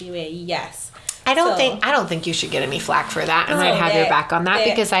healthy way, yes. I don't think you should get any flack for that, and No, I'd have your back on that that-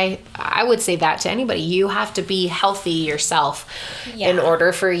 because I would say that to anybody. You have to be healthy yourself Yeah. in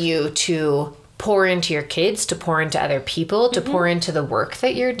order for you to pour into your kids, to pour into other people, to pour into the work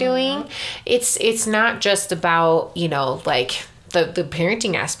that you're doing. It's not just about, like the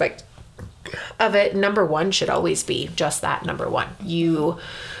parenting aspect of it. Number one should always be just that, number one.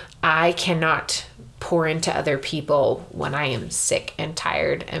 I cannot pour into other people when I am sick and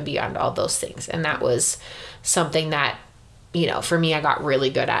tired and beyond all those things. And that was something that, for me, I got really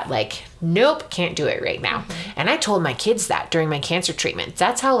good at, like, nope, can't do it right now. And I told my kids that during my cancer treatment.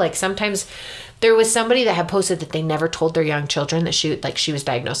 That's how, like, sometimes there was somebody that had posted that they never told their young children that she was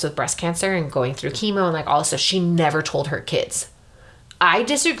diagnosed with breast cancer and going through chemo and like all this stuff. She never told her kids. I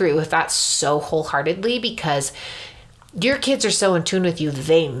disagree with that so wholeheartedly because your kids are so in tune with you.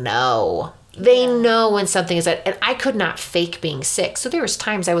 They know. They know when something is and I could not fake being sick. So there was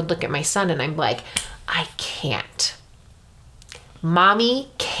times I would look at my son and I'm like, I can't. Mommy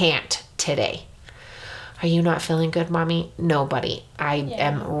can't today. Are you not feeling good, Mommy? No, buddy. I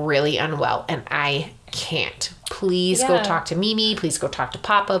am really unwell and I can't. Please go talk to Mimi. Please go talk to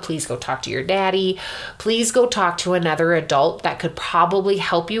Papa. Please go talk to your daddy. Please go talk to another adult that could probably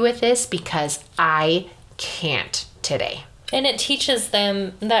help you with this because I can't today. And it teaches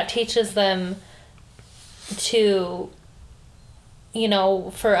them to,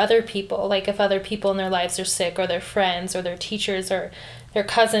 for other people, like if other people in their lives are sick or their friends or their teachers or their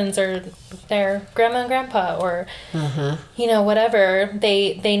cousins or their grandma and grandpa or, whatever,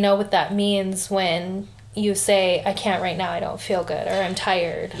 they know what that means when you say, I can't right now, I don't feel good, or I'm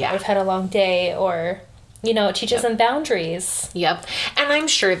tired, or I've had a long day, or, it teaches them boundaries. Yep. And I'm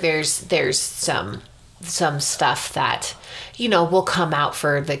sure there's some stuff that, will come out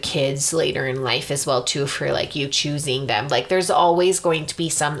for the kids later in life as well too, for like you choosing them. Like there's always going to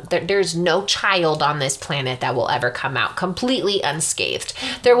be there's no child on this planet that will ever come out completely unscathed.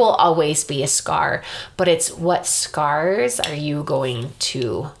 There will always be a scar, but it's what scars are you going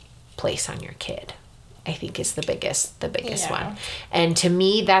to place on your kid? I think is the biggest one. And to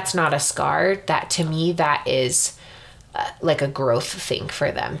me, that's not a scar. To me, that is like a growth thing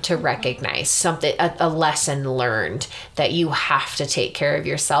for them to recognize something, a lesson learned that you have to take care of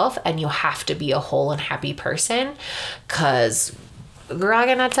yourself and you have to be a whole and happy person. 'Cause girl, I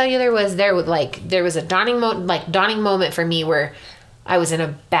cannot tell you there was a dawning moment for me where I was in a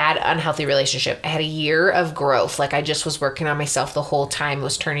bad, unhealthy relationship. I had a year of growth. Like, I just was working on myself the whole time,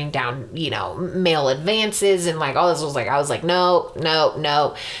 was turning down, male advances and like all this I was like, no, no,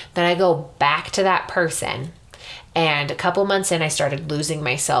 no. Then I go back to that person. And a couple months in, I started losing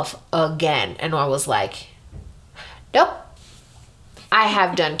myself again. And I was like, nope. I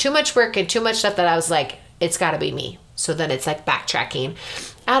have done too much work and too much stuff that I was like, it's got to be me. So then it's like backtracking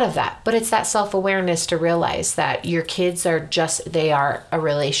out of that. But it's that self-awareness to realize that your kids they are a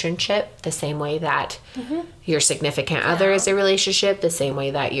relationship the same way that your significant other is a relationship, the same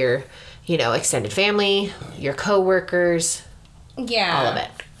way that your, extended family, your coworkers, all of it.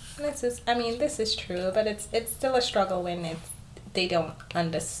 This is true, but it's still a struggle when they don't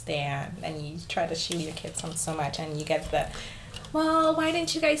understand and you try to shield your kids from so much and you get well, why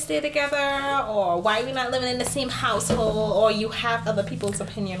didn't you guys stay together? Or why are we not living in the same household? Or you have other people's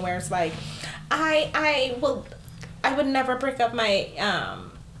opinion where it's like, I would never break up my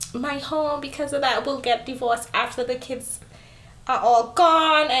my home because of that. We'll get divorced after the kids are all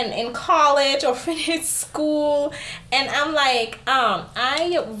gone and in college or finish school. And I'm like,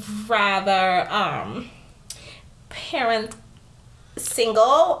 I rather parent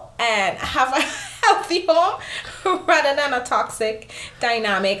single and have a healthy home rather than a toxic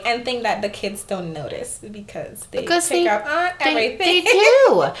dynamic and think that the kids don't notice because they pick up on everything. They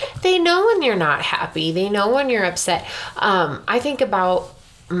do. They know when you're not happy. They know when you're upset. I think about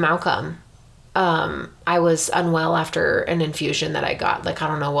Malcolm. I was unwell after an infusion that I got. Like, I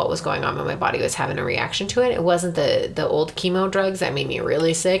don't know what was going on, but my body was having a reaction to it. It wasn't the old chemo drugs that made me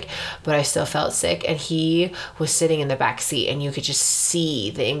really sick, but I still felt sick. And he was sitting in the back seat and you could just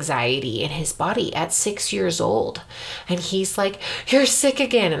see the anxiety in his body at 6 years old. And he's like, you're sick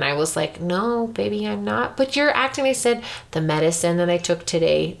again. And I was like, no, baby, I'm not. But you're acting. I said, the medicine that I took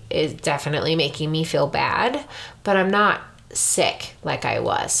today is definitely making me feel bad, but I'm not sick like I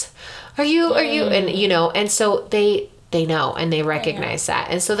was. Are you? And, and so they know and they recognize that.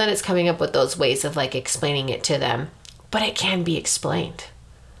 And so then it's coming up with those ways of like explaining it to them, but it can be explained.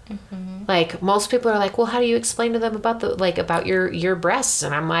 Mm-hmm. Like most people are like, well, how do you explain to them about your breasts?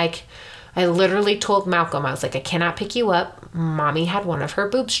 And I'm like, I literally told Malcolm, I was like, I cannot pick you up. Mommy had one of her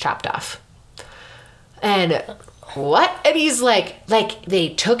boobs chopped off. And what? And he's like they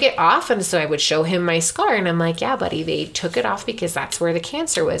took it off. And so I would show him my scar and I'm like, yeah, buddy, they took it off because that's where the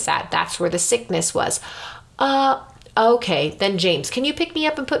cancer was at. That's where the sickness was. Okay. Then James, can you pick me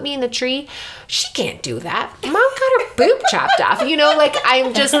up and put me in the tree? She can't do that. Mom got her boob chopped off.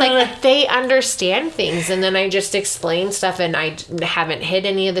 I'm just like, they understand things. And then I just explain stuff and I haven't hid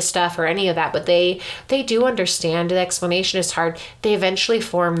any of the stuff or any of that, but they do understand. The explanation is hard. They eventually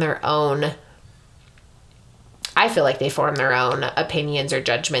form their own. I feel like they form their own opinions or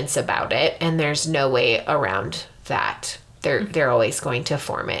judgments about it, and there's no way around that. They're always going to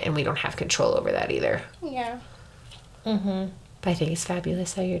form it, and we don't have control over that either. Yeah. Mm-hmm. But I think it's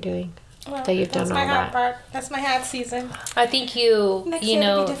fabulous how you're doing. Well, that you've done all that. Part. That's my hot season. I think you did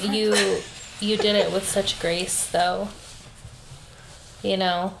it with such grace, though. It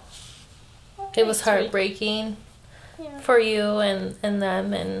was heartbreaking for you and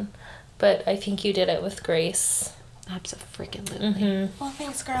them but I think you did it with grace. Absolutely. Mm-hmm. Well,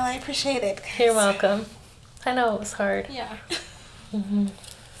 thanks, girl. I appreciate it. You're welcome. I know it was hard. Yeah. Mm-hmm.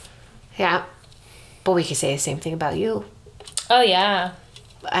 Yeah. But we could say the same thing about you. Oh, yeah.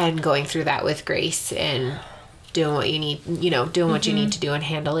 And going through that with grace and doing what you need, doing what you need to do and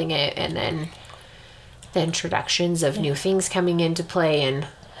handling it. And then the introductions of new things coming into play. And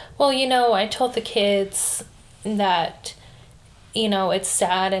well, I told the kids that it's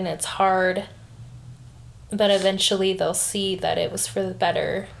sad and it's hard, but eventually they'll see that it was for the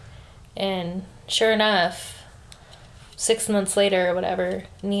better. And sure enough, 6 months later or whatever,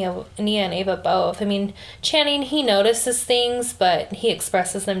 Nia and Ava both. Channing, he notices things, but he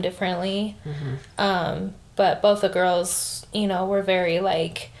expresses them differently. Mm-hmm. But both the girls, were very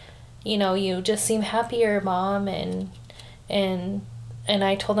like, you just seem happier, Mom. And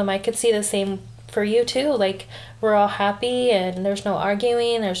I told them I could see the same for you too. Like, we're all happy and there's no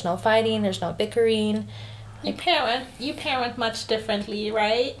arguing, there's no fighting, there's no bickering. You parent much differently,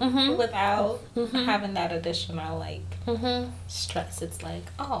 right? Mm-hmm. Without having that additional stress. It's like,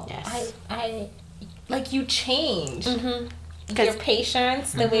 yes. I like you change. Mm-hmm. Your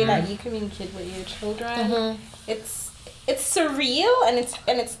patience, the way that you communicate with your children. Mm-hmm. It's surreal and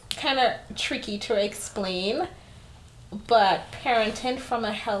it's kind of tricky to explain. But parenting from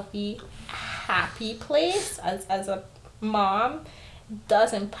a healthy, happy place as a mom,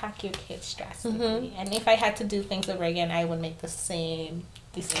 does impact your kids drastically. And if I had to do things over again, I would make the same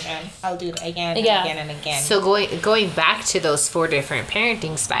decision. I'll do it again and again and again. So going back to those 4 different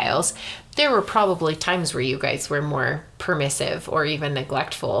parenting styles, there were probably times where you guys were more permissive or even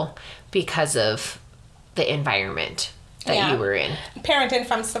neglectful because of the environment that you were in. Parenting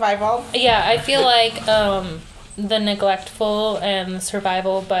from survival. Yeah, I feel like the neglectful and the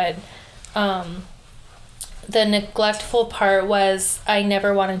survival, but the neglectful part was I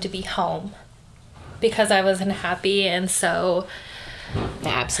never wanted to be home because I wasn't happy, and so The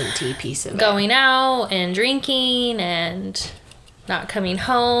absentee piece of it. going out and drinking and not coming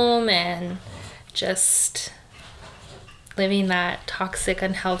home and just living that toxic,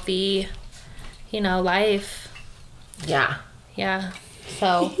 unhealthy, life. Yeah. Yeah.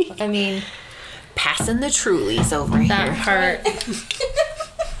 So, I mean, Passing the Trulies over that here. part.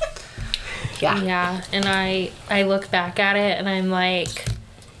 Yeah. Yeah, and I look back at it and I'm like,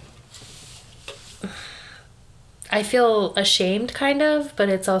 I feel ashamed kind of, but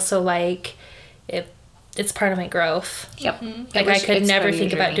it's also like it's part of my growth. Yep. Like I could never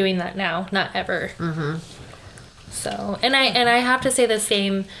think about doing that now, not ever. Mm-hmm. So, and I have to say the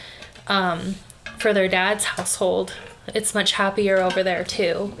same for their dad's household. It's much happier over there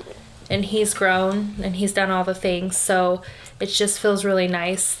too. And he's grown and he's done all the things. So it just feels really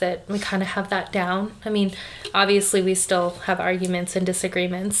nice that we kind of have that down. I mean, obviously we still have arguments and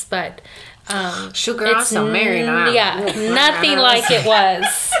disagreements, but Sugar, I'm so married now. yeah, nothing like it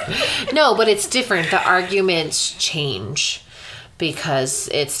was. No, but it's different. The arguments change because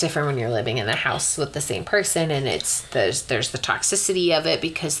it's different when you're living in the house with the same person, and there's the toxicity of it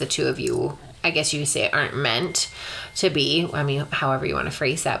because the two of you, I guess you could say, aren't meant to be. I mean, however you want to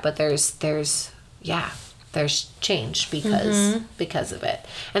phrase that, but there's change because of it.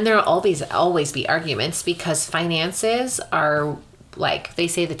 And there'll always be arguments because finances are, like they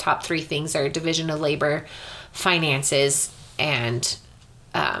say, the top 3 things are division of labor, finances, and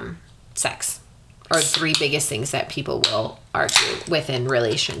sex are the 3 biggest things that people will argue within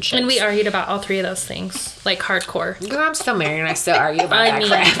relationships. And we argued about all 3 of those things, like hardcore. Girl, I'm still married and I still argue about that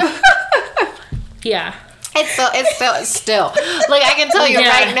crap. Yeah. It's still like, I can tell you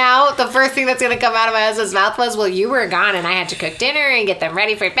right now, the first thing that's gonna come out of my husband's mouth was, well, you were gone and I had to cook dinner and get them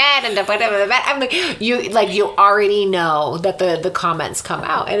ready for bed and to put them in the bed. I'm like, you already know that the comments come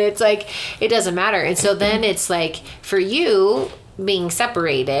out, and it's like, it doesn't matter. And so then it's like, for you being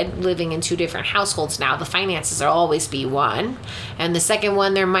separated, living in 2 different households now, the finances will always be one, and the second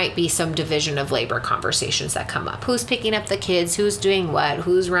one, there might be some division of labor conversations that come up. Who's picking up the kids? Who's doing what?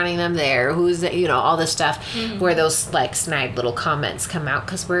 Who's running them there? Who's, all this stuff, where those like snide little comments come out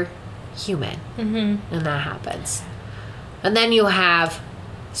because we're human, and that happens. And then you have,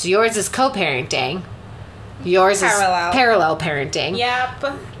 so yours is co-parenting, yours is parallel parenting.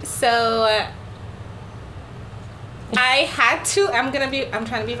 Yep. So I had to, I'm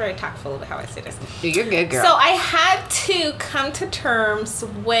trying to be very tactful with how I say this. You're good, girl. So I had to come to terms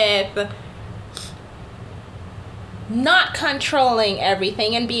with not controlling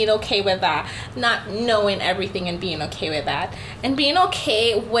everything and being okay with that. Not knowing everything and being okay with that. And being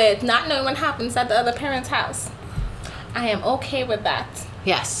okay with not knowing what happens at the other parent's house. I am okay with that.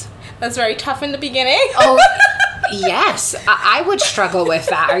 Yes. That's very tough in the beginning. Oh, yes. I would struggle with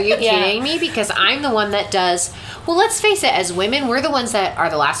that. Are you kidding me? Because I'm the one that does. Well, let's face it. As women, we're the ones that are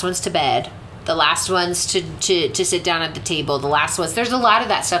the last ones to bed, the last ones to sit down at the table, the last ones. There's a lot of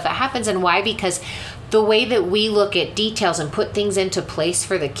that stuff that happens. And why? Because the way that we look at details and put things into place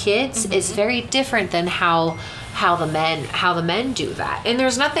for the kids is very different than how the men do that. And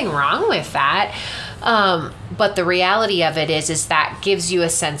there's nothing wrong with that. But the reality of it is that gives you a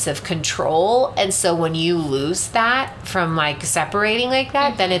sense of control. And so when you lose that from like separating like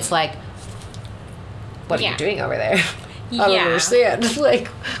that, then it's like, what are you doing over there? I don't understand. Like,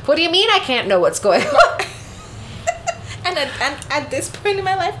 what do you mean I can't know what's going on? And at this point in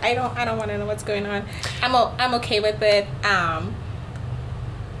my life, I don't want to know what's going on. I'm okay with it.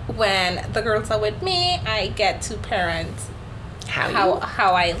 When the girls are with me, I get to parent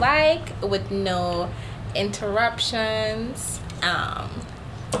how I like, with no interruptions.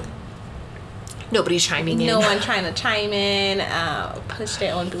 Nobody's chiming in. No one trying to chime in, push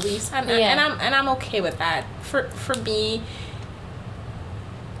their own beliefs, and I'm okay with that. For me,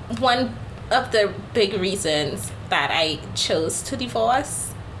 one of the big reasons that I chose to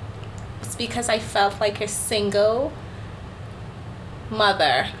divorce was because I felt like a single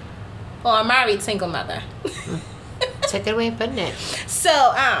mother, or a married single mother. That's a good way of putting it.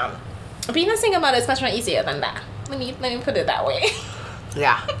 So, being a single mother is much more easier than that. Let me put it that way.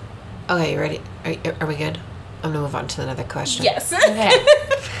 Yeah. Okay, you ready? Are we good? I'm gonna move on to another question. Yes. Okay.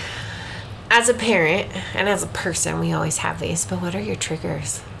 As a parent and as a person, we always have these, but what are your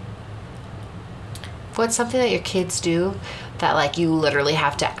triggers? What's something that your kids do that like you literally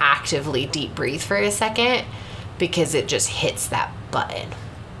have to actively deep breathe for a second because it just hits that button?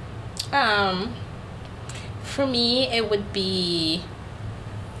 For me, it would be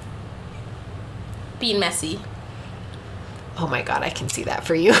being messy. Oh my God, I can see that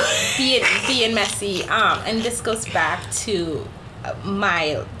for you. Being messy. And this goes back to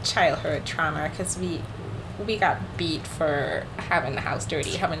my childhood trauma, because we got beat for having the house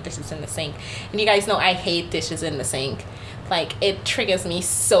dirty, having dishes in the sink. And you guys know I hate dishes in the sink. Like, it triggers me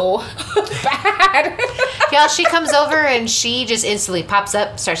so bad. Y'all, she comes over and she just instantly pops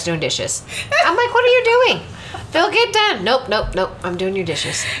up, starts doing dishes. I'm like, what are you doing? They'll get done. Nope. I'm doing your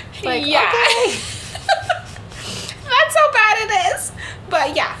dishes. Like, yeah. okay. That's how bad it is.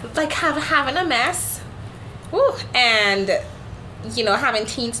 But yeah, like having a mess. Woo. And, you know, having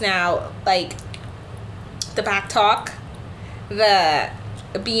teens now, like, the back talk, the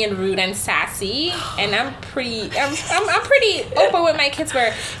being rude and sassy, and I'm pretty open with my kids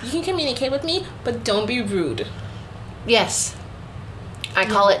where you can communicate with me, but don't be rude. Yes. I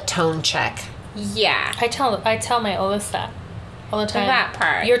call it tone check. Yeah. I tell my oldest that all the time. That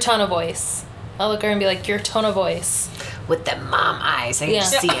part. Your tone of voice. I'll look at her and be like, your tone of voice. With the mom eyes. I can Yeah.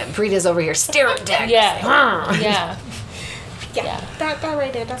 see it. Britta's over here staring down. Yeah. Yeah. Yeah. That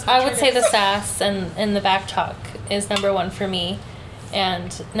right there. That's what I would say the triggers. sass and the back talk is number one for me.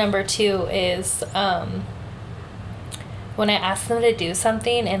 And number two is when I ask them to do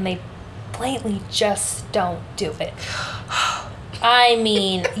something and they blatantly just don't do it. I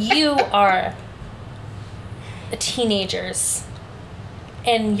mean, you are teenagers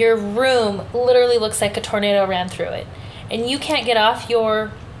and your room literally looks like a tornado ran through it. And you can't get off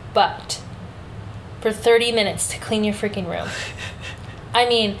your butt for 30 minutes to clean your freaking room. I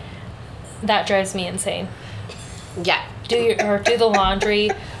mean, that drives me insane. Yeah. Do the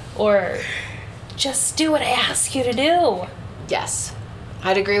laundry, or just do what I ask you to do. Yes.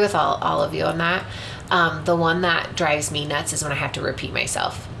 I'd agree with all of you on that. The one that drives me nuts is when I have to repeat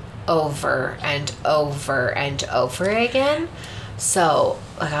myself over and over and over again. So,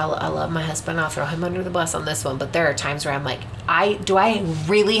 like, I love my husband. I'll throw him under the bus on this one. But there are times where I'm like, do I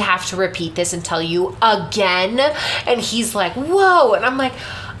really have to repeat this and tell you again? And he's like, whoa. And I'm like,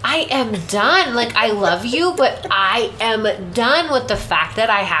 I am done. Like, I love you, but I am done with the fact that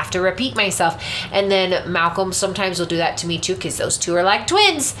I have to repeat myself. And then Malcolm sometimes will do that to me too, because those two are like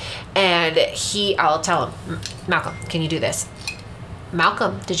twins. And I'll tell him, Malcolm, can you do this?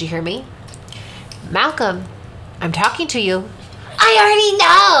 Malcolm, did you hear me? Malcolm, I'm talking to you. I already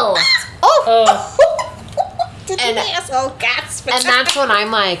know. Oh. Did And- you asshole gasp? And that's when I'm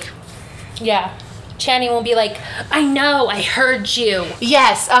like, Yeah. Channing will be like, I know, I heard you.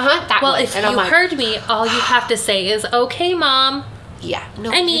 yes, that Well, one. if And you I'm like, heard me, all you have to say is, okay, Mom. yeah, no,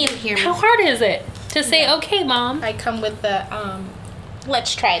 I you mean, didn't hear me. how hard is it to say, okay, Mom? I come with the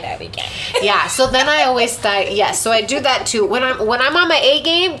let's try that again. Yeah, so then I always thought, yes, so I do that too. When I'm on my A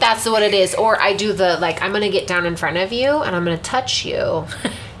game, that's what it is. Or I do the, like, I'm going to get down in front of you and I'm going to touch you.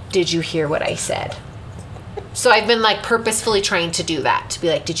 Did you hear what I said? So I've been, like, purposefully trying to do that, to be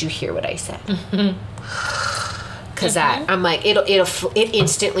like, did you hear what I said? Because I'm like, it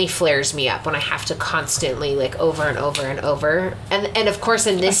instantly flares me up when I have to constantly, like, over and over and over. And of course,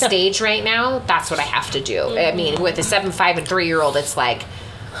 in this stage right now, that's what I have to do. I mean, with a 7, 5, and 3-year-old, it's like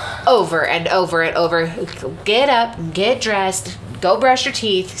over and over and over. Get up, get dressed, go brush your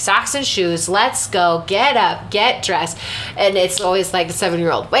teeth, socks and shoes, let's go, get up, get dressed. And it's always like the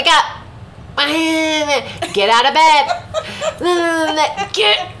 7-year-old, wake up, get out of bed,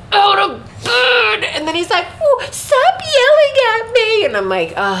 get out of bed. And then he's like, oh, stop yelling at me. And I'm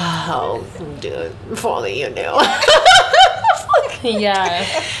like, oh, dude, if only you knew. Yeah.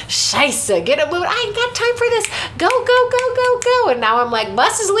 Scheisse, get a move. I ain't got time for this. Go, go, go, go, go. And now I'm like,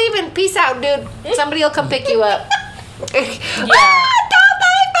 bus is leaving. Peace out, dude. Somebody will come pick you up. Yeah. Don't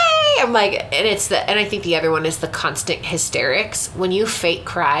leave me. I'm like, and I think the other one is the constant hysterics. When you fake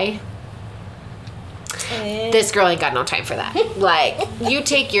cry, this girl ain't got no time for that. Like, you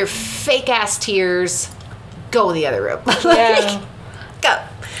take your fake ass tears, go in the other room. Like, Yeah. go.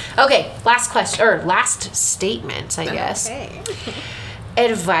 Okay, last question, or last statement, I guess. Okay.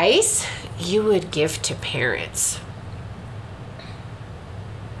 Advice you would give to parents.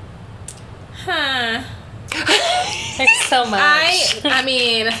 Huh. There's so much. I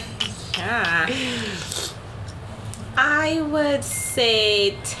mean, yeah. I would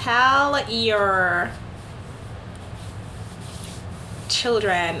say tell your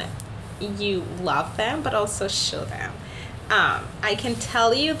children you love them, but also show them. I can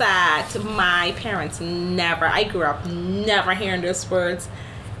tell you that my parents I grew up never hearing those words.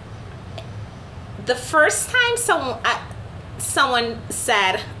 The first time someone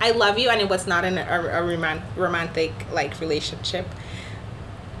said, I love you, and it was not in a romantic, like, relationship,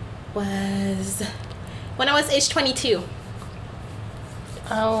 was when I was age 22.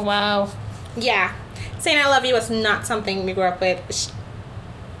 Oh, wow. Yeah. Saying I love you was not something we grew up with.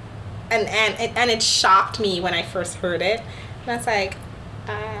 And it shocked me when I first heard it. And I was like,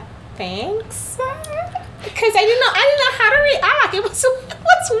 thanks. Because I didn't know how to react. It was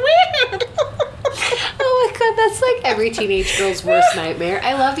weird. Oh my god, that's like every teenage girl's worst nightmare.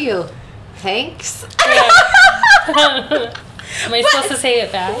 I love you. Thanks. Am I supposed to say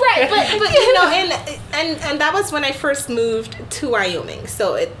it back? Right, but you know, and that was when I first moved to Wyoming.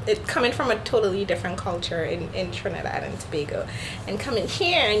 So it coming from a totally different culture in Trinidad and Tobago, and coming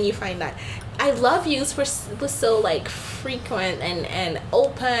here and you find that I love yous was so like frequent and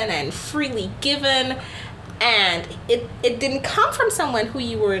open and freely given, and it didn't come from someone who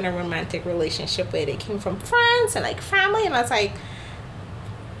you were in a romantic relationship with. It came from friends and like family, and I was like,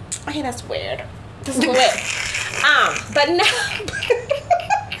 okay, that's weird. This is weird. But now,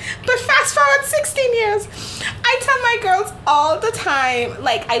 but fast forward 16 years, I tell my girls all the time,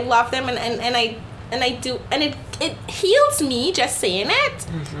 like, I love them, and I do, and it heals me just saying it,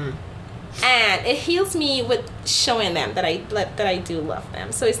 Mm-hmm. and it heals me with showing them that I do love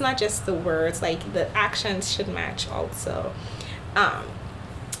them. So it's not just the words, like the actions should match also.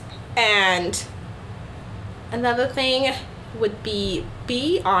 And another thing would be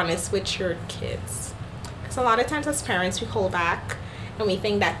honest with your kids. Because a lot of times as parents we hold back and we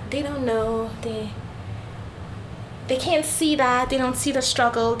think that they don't know, they can't see that, they don't see the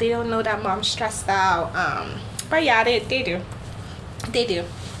struggle, they don't know that mom's stressed out. But yeah, they do.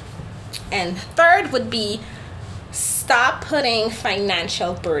 And third would be stop putting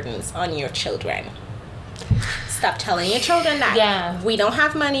financial burdens on your children. Stop telling your children that we don't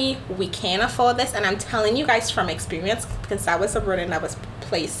have money, we can't afford this. And I'm telling you guys from experience, because that was a burden that was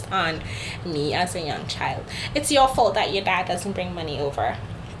placed on me as a young child. It's your fault that your dad doesn't bring money over.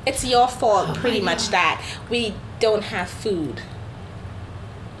 It's your fault pretty much that we don't have food.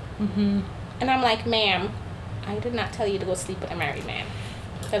 Mm-hmm. And I'm like, ma'am, I did not tell you to go sleep with a married man.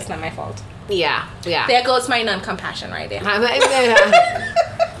 That's not my fault. Yeah. There goes my non-compassion right there.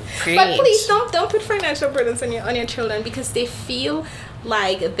 Preach. But please don't put financial burdens on your children, because they feel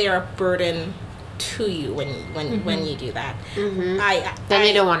like they're a burden to you when you do that. Mm-hmm. Then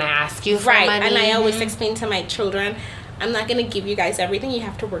they don't want to ask you for money. And I always explain to my children, I'm not going to give you guys everything. You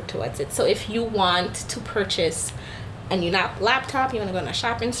have to work towards it. So if you want to purchase a new laptop, you want to go on a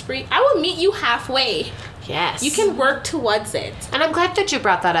shopping spree, I will meet you halfway. Yes. You can work towards it. And I'm glad that you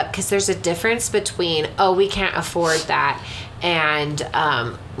brought that up, because there's a difference between, we can't afford that, and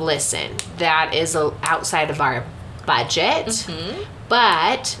listen, that is outside of our budget,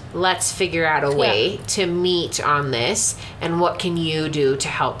 but let's figure out a way to meet on this, and what can you do to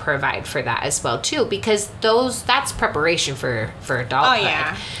help provide for that as well too, because that's preparation for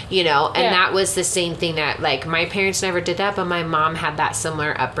adulthood. You know, and that was the same thing that, like, my parents never did that, but my mom had that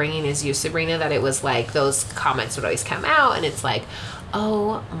similar upbringing as you, Sabrina, that it was like those comments would always come out, and it's like,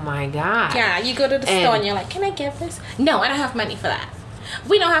 oh my God. Yeah, you go to the store and you're like, can I get this? No, I don't have money for that.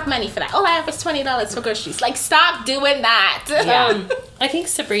 We don't have money for that. All I have is $20 for groceries. Like, stop doing that. Yeah. I think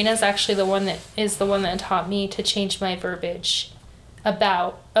Sabrina's actually the one that taught me to change my verbiage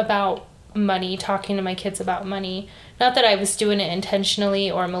about money, talking to my kids about money. Not that I was doing it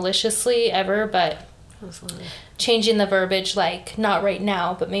intentionally or maliciously ever, but changing the verbiage, like, not right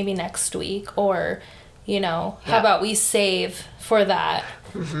now, but maybe next week, or, you know, how about we save for that,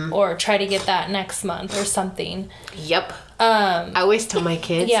 or try to get that next month or something. Yep. I always tell my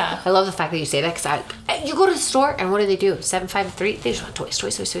kids. I love the fact that you say that, because you go to the store and what do? 753. They just want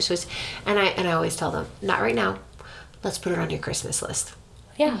toys. And I always tell them, not right now. Let's put it on your Christmas list.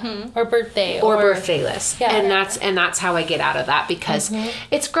 Yeah. Or birthday. Or birthday list. Yeah. And that's how I get out of that, because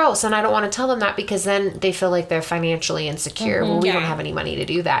it's gross, and I don't want to tell them that, because then they feel like they're financially insecure. Well, we don't have any money to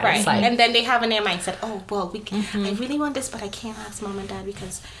do that. Right. It's like, and then they have in their mindset, oh, well, I really want this, but I can't ask mom and dad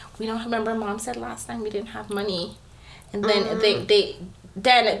because we don't remember mom said last time we didn't have money. And then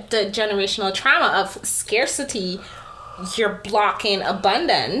then the generational trauma of scarcity, you're blocking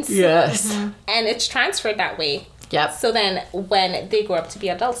abundance. yes. And it's transferred that way. Yep. So then when they grow up to be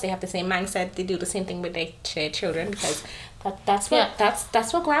adults, they have the same mindset. They do the same thing with their children, because that's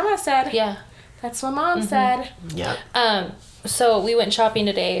what grandma said. Yeah. That's what mom said. Yep. So we went shopping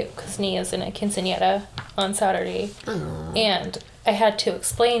today because Nia's in a quinceañera on Saturday. Aww. And I had to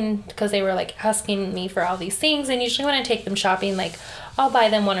explain because they were like asking me for all these things, and usually when I take them shopping, like I'll buy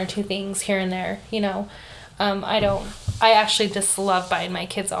them 1 or 2 things here and there, you know. I actually just love buying my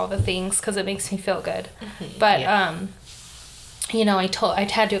kids all the things because it makes me feel good. But you know, I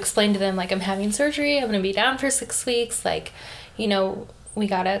had to explain to them, like, I'm having surgery, I'm gonna be down for 6 weeks, like, you know, we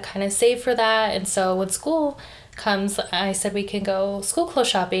gotta kind of save for that. And so when school comes, I said we can go school clothes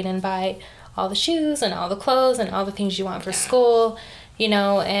shopping and buy all the shoes and all the clothes and all the things you want for school, you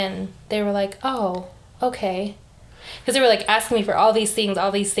know. And they were like, oh, okay, because they were like asking me for all these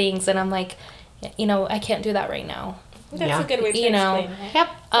things, and I'm like, you know, I can't do that right now. That's a good way to explain it. Yep,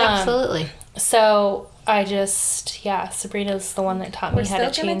 absolutely. So I just, Sabrina's the one that taught me how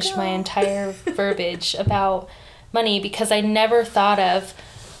to still gonna change go. my entire verbiage about money, because I never thought of,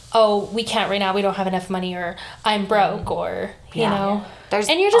 oh, we can't right now, we don't have enough money, or I'm broke, or, you know. There's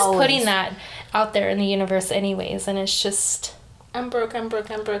and you're just always- putting that out there in the universe anyways, and it's just, I'm broke.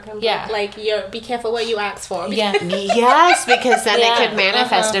 Yeah. Like, be careful what you ask for. yeah. Yes, because then Yeah, it could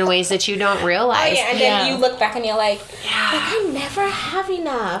manifest in ways that you don't Oh, realize. yeah, and then you look back and you're like I never have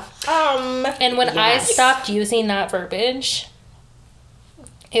enough. And when I Yes. stopped using that verbiage,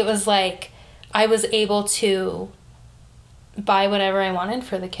 it was like I was able to buy whatever I wanted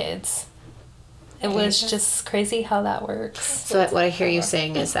for the kids. It was just crazy how that works. So what I hear you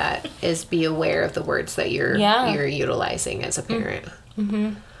saying is be aware of the words that you're utilizing as a parent.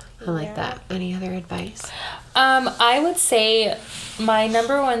 Mm-hmm. I like that. Any other advice? I would say my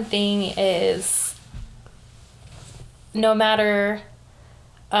number one thing is, no matter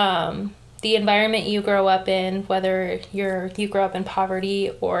the environment you grow up in, whether you grow up in poverty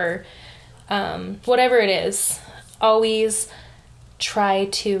or whatever it is, always try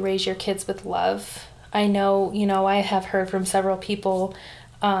to raise your kids with love. I know, you know, I have heard from several people,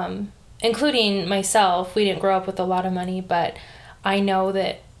 including myself, we didn't grow up with a lot of money, but I know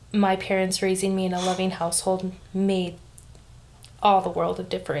that my parents raising me in a loving household made all the world of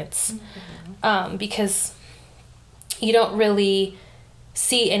difference. Because you don't really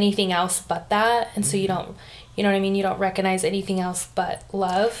see anything else but that, and so you don't, you know what I mean, you don't recognize anything else but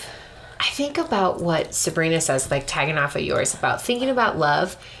love. I think about what Sabrina says, like tagging off of yours, about thinking about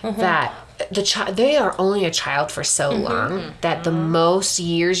love, that they are only a child for so long that the most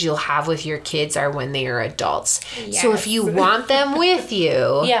years you'll have with your kids are when they are adults. So if you want them with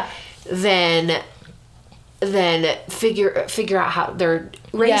you, then figure out how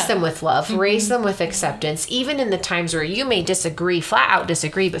raise them with love, raise them with acceptance, even in the times where you may flat out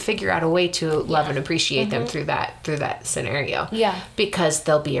disagree, but figure out a way to love and appreciate them through that scenario. Because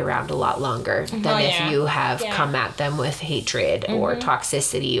they'll be around a lot longer than if you have come at them with hatred or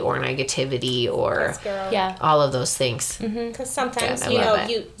toxicity or negativity or all of those things. Because sometimes, I you know, love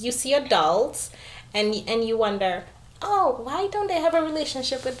it. you see adults and you wonder, oh, why don't they have a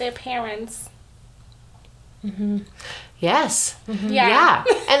relationship with their parents? Yes. Yeah.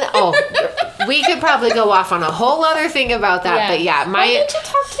 And we could probably go off on a whole other thing about that, but Why don't you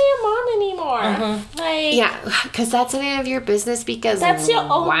talk to your mom anymore? Like, because that's none of your business. Because that's your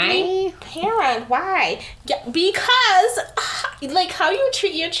why? only parent. Why? Yeah, because like how you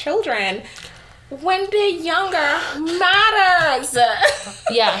treat your children when they're younger matters.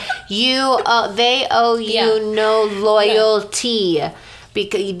 They owe you no loyalty.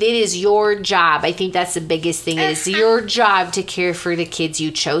 Because it is your job. I think that's the biggest thing. It is your job to care for the kids.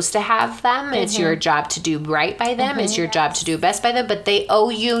 You chose to have them. It's your job to do right by them. It's your job to do best by them. But they owe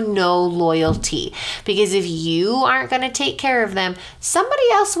you no loyalty. Because if you aren't going to take care of them,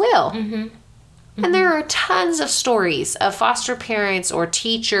 somebody else will. And there are tons of stories of foster parents or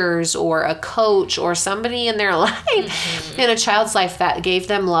teachers or a coach or somebody in their life, in a child's life, that gave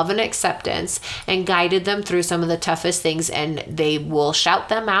them love and acceptance and guided them through some of the toughest things, and they will shout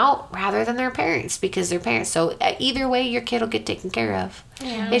them out rather than their parents, because they're parents. So either way, your kid will get taken care of.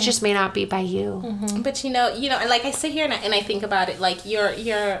 It just may not be by you. But you know, and like I sit here and I think about it, like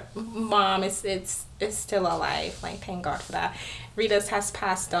your mom is still alive. Like, thank God for that. Rita's has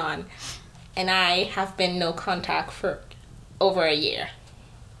passed on. And I have been no contact for over a year.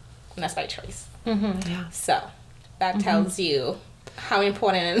 And that's by choice. So that tells you how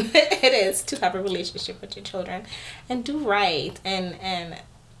important it is to have a relationship with your children and do right and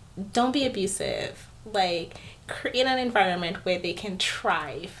don't be abusive. Like, create an environment where they can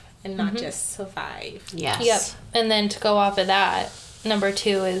thrive and not just survive. Yes. And then to go off of that, number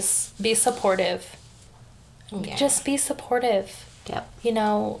 2 is be supportive. Just be supportive. You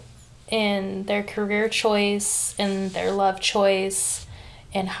know, in their career choice, in their love choice,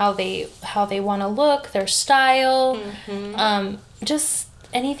 and how they want to look, their style. Just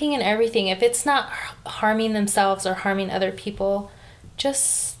anything and everything. If it's not harming themselves or harming other people,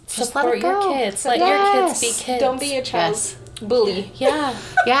 just let support it your go. kids. Let your kids be kids. Don't be a child's bully. Yeah.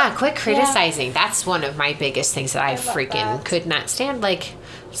 Yeah, quit criticizing. That's one of my biggest things that I freaking that. could not stand. Like,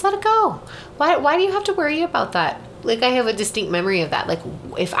 just let it go. Why do you have to worry about that? Like, I have a distinct memory of that. Like,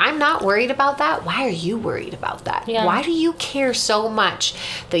 if I'm not worried about that, why are you worried about that? Yeah. Why do you care so much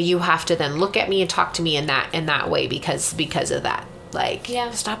that you have to then look at me and talk to me in that way because of that? Like,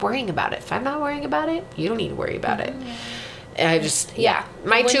 stop worrying about it. If I'm not worrying about it, you don't need to worry about it. And I just,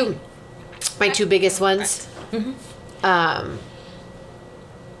 my two biggest ones. And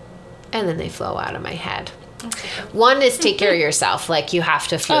then they flow out of my head. One is take care of yourself. Like, you have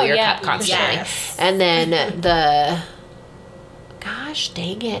to fill your cup constantly. Yes. And then gosh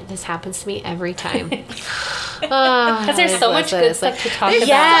dang it, this happens to me every time. Because there's so much good stuff to talk about.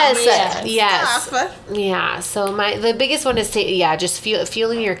 Yes. Stuff. Yeah. So the biggest one is just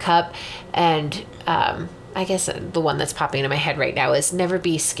fueling your cup, and I guess the one that's popping into my head right now is never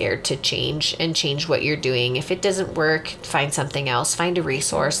be scared to change what you're doing. If it doesn't work, find something else. Find a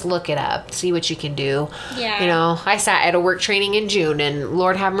resource, look it up, see what you can do. Yeah. You know, I sat at a work training in June, and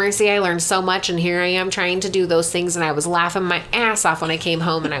Lord have mercy, I learned so much, and here I am trying to do those things, and I was laughing my ass off when I came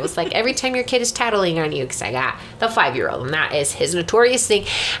home, and I was like, every time your kid is tattling on you, because I got the 5-year-old, and that is his notorious thing.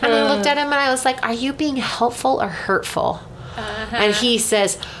 And I looked at him, and I was like, are you being helpful or hurtful? And he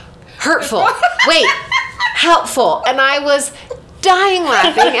says, hurtful. Wait. Helpful. And I was dying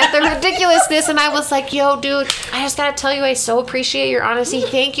laughing at the ridiculousness, and I was like, yo, dude, I just gotta tell you, I so appreciate your honesty.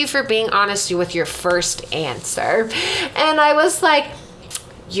 Thank you for being honest with your first answer. And I was like,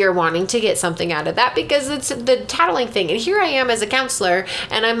 you're wanting to get something out of that because it's the tattling thing. And here I am as a counselor,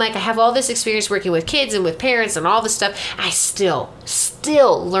 and I'm like, I have all this experience working with kids and with parents and all this stuff. I still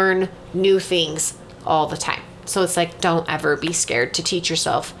learn new things all the time. So it's like, don't ever be scared to teach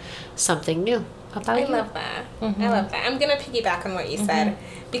yourself something new about I you. love that. I love that. I'm gonna piggyback on what you said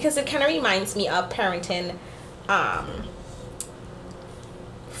because it kind of reminds me of parenting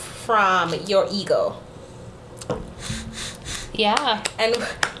from your ego. Yeah. And Or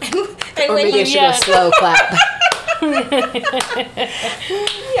when maybe I you should have slow clap.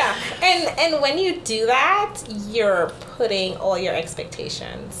 and when you do that, you're putting all your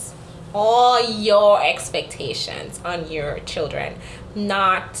expectations on your children,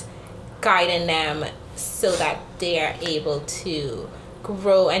 not guiding them so that they are able to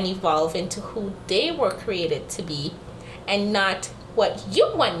grow and evolve into who they were created to be, and not what you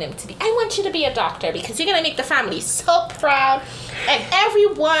want them to be. I want you to be a doctor because you're gonna make the family so proud, and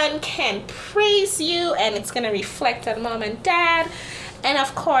everyone can praise you, and it's gonna reflect on mom and dad. And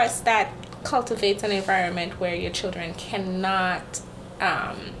of course, that cultivates an environment where your children cannot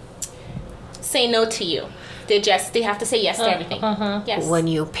say no to you. They have to say yes to everything. Yes. When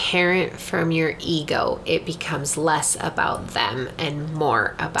you parent from your ego, it becomes less about them and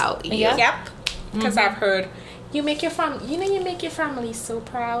more about you. Yeah. Yep. Because I've heard you make your family so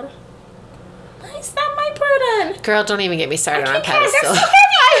proud. Why is that my burden? Girl, don't even get me started on a That's pedestal. so heavy.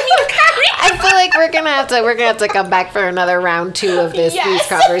 I need to carry. I feel like we're gonna have to come back for another round 2 of these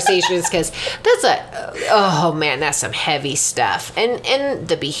conversations, because that's some heavy stuff, and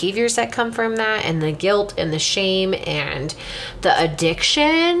the behaviors that come from that, and the guilt and the shame and the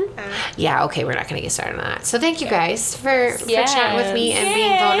addiction. We're not gonna get started on that. So thank you guys for chatting with me and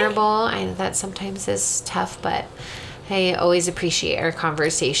being vulnerable. I know that sometimes is tough, but I always appreciate our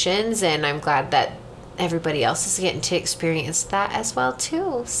conversations, and I'm glad that everybody else is getting to experience that as well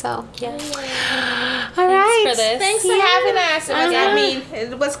too. So all right, for this. Thanks for having us.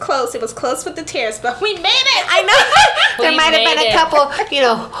 It was close. It was close with the tears, but we made it. I know. There We might have been made a it. couple,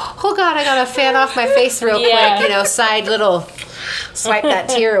 oh God, I gotta fan off my face real quick, side little swipe that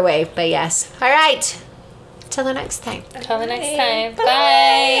tear away. But yes. All right. Till the next time. Till the next time.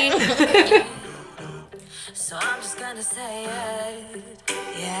 Bye. So I'm just gonna say it,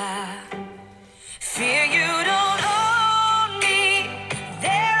 yeah. Fear you don't own me.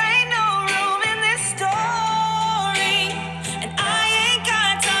 There ain't no room in this story, and I ain't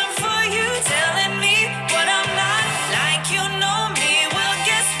got time for you telling me what I'm not. Like you know me, well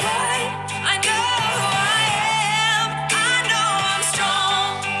guess what? I know who I am. I know I'm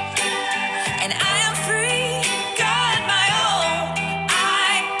strong, and I am free. Got my own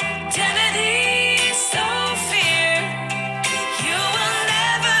identity. So fear you will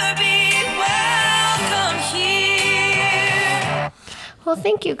never be welcome here. Well,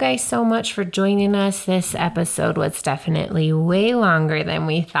 thank you guys so much for joining us. This episode was definitely way longer than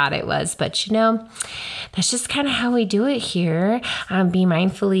we thought it was, but that's just kind of how we do it here. Be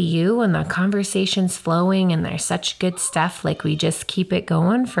mindfully you when the conversation's flowing and there's such good stuff. Like, we just keep it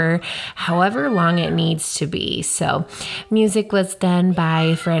going for however long it needs to be. So music was done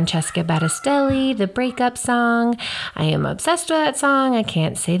by Francesca Battistelli, the breakup song. I am obsessed with that song. I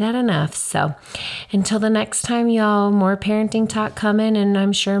can't say that enough. So until the next time, y'all, more parenting talk coming, and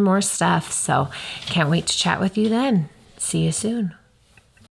I'm sure more stuff. So can't wait to chat with you then. See you soon.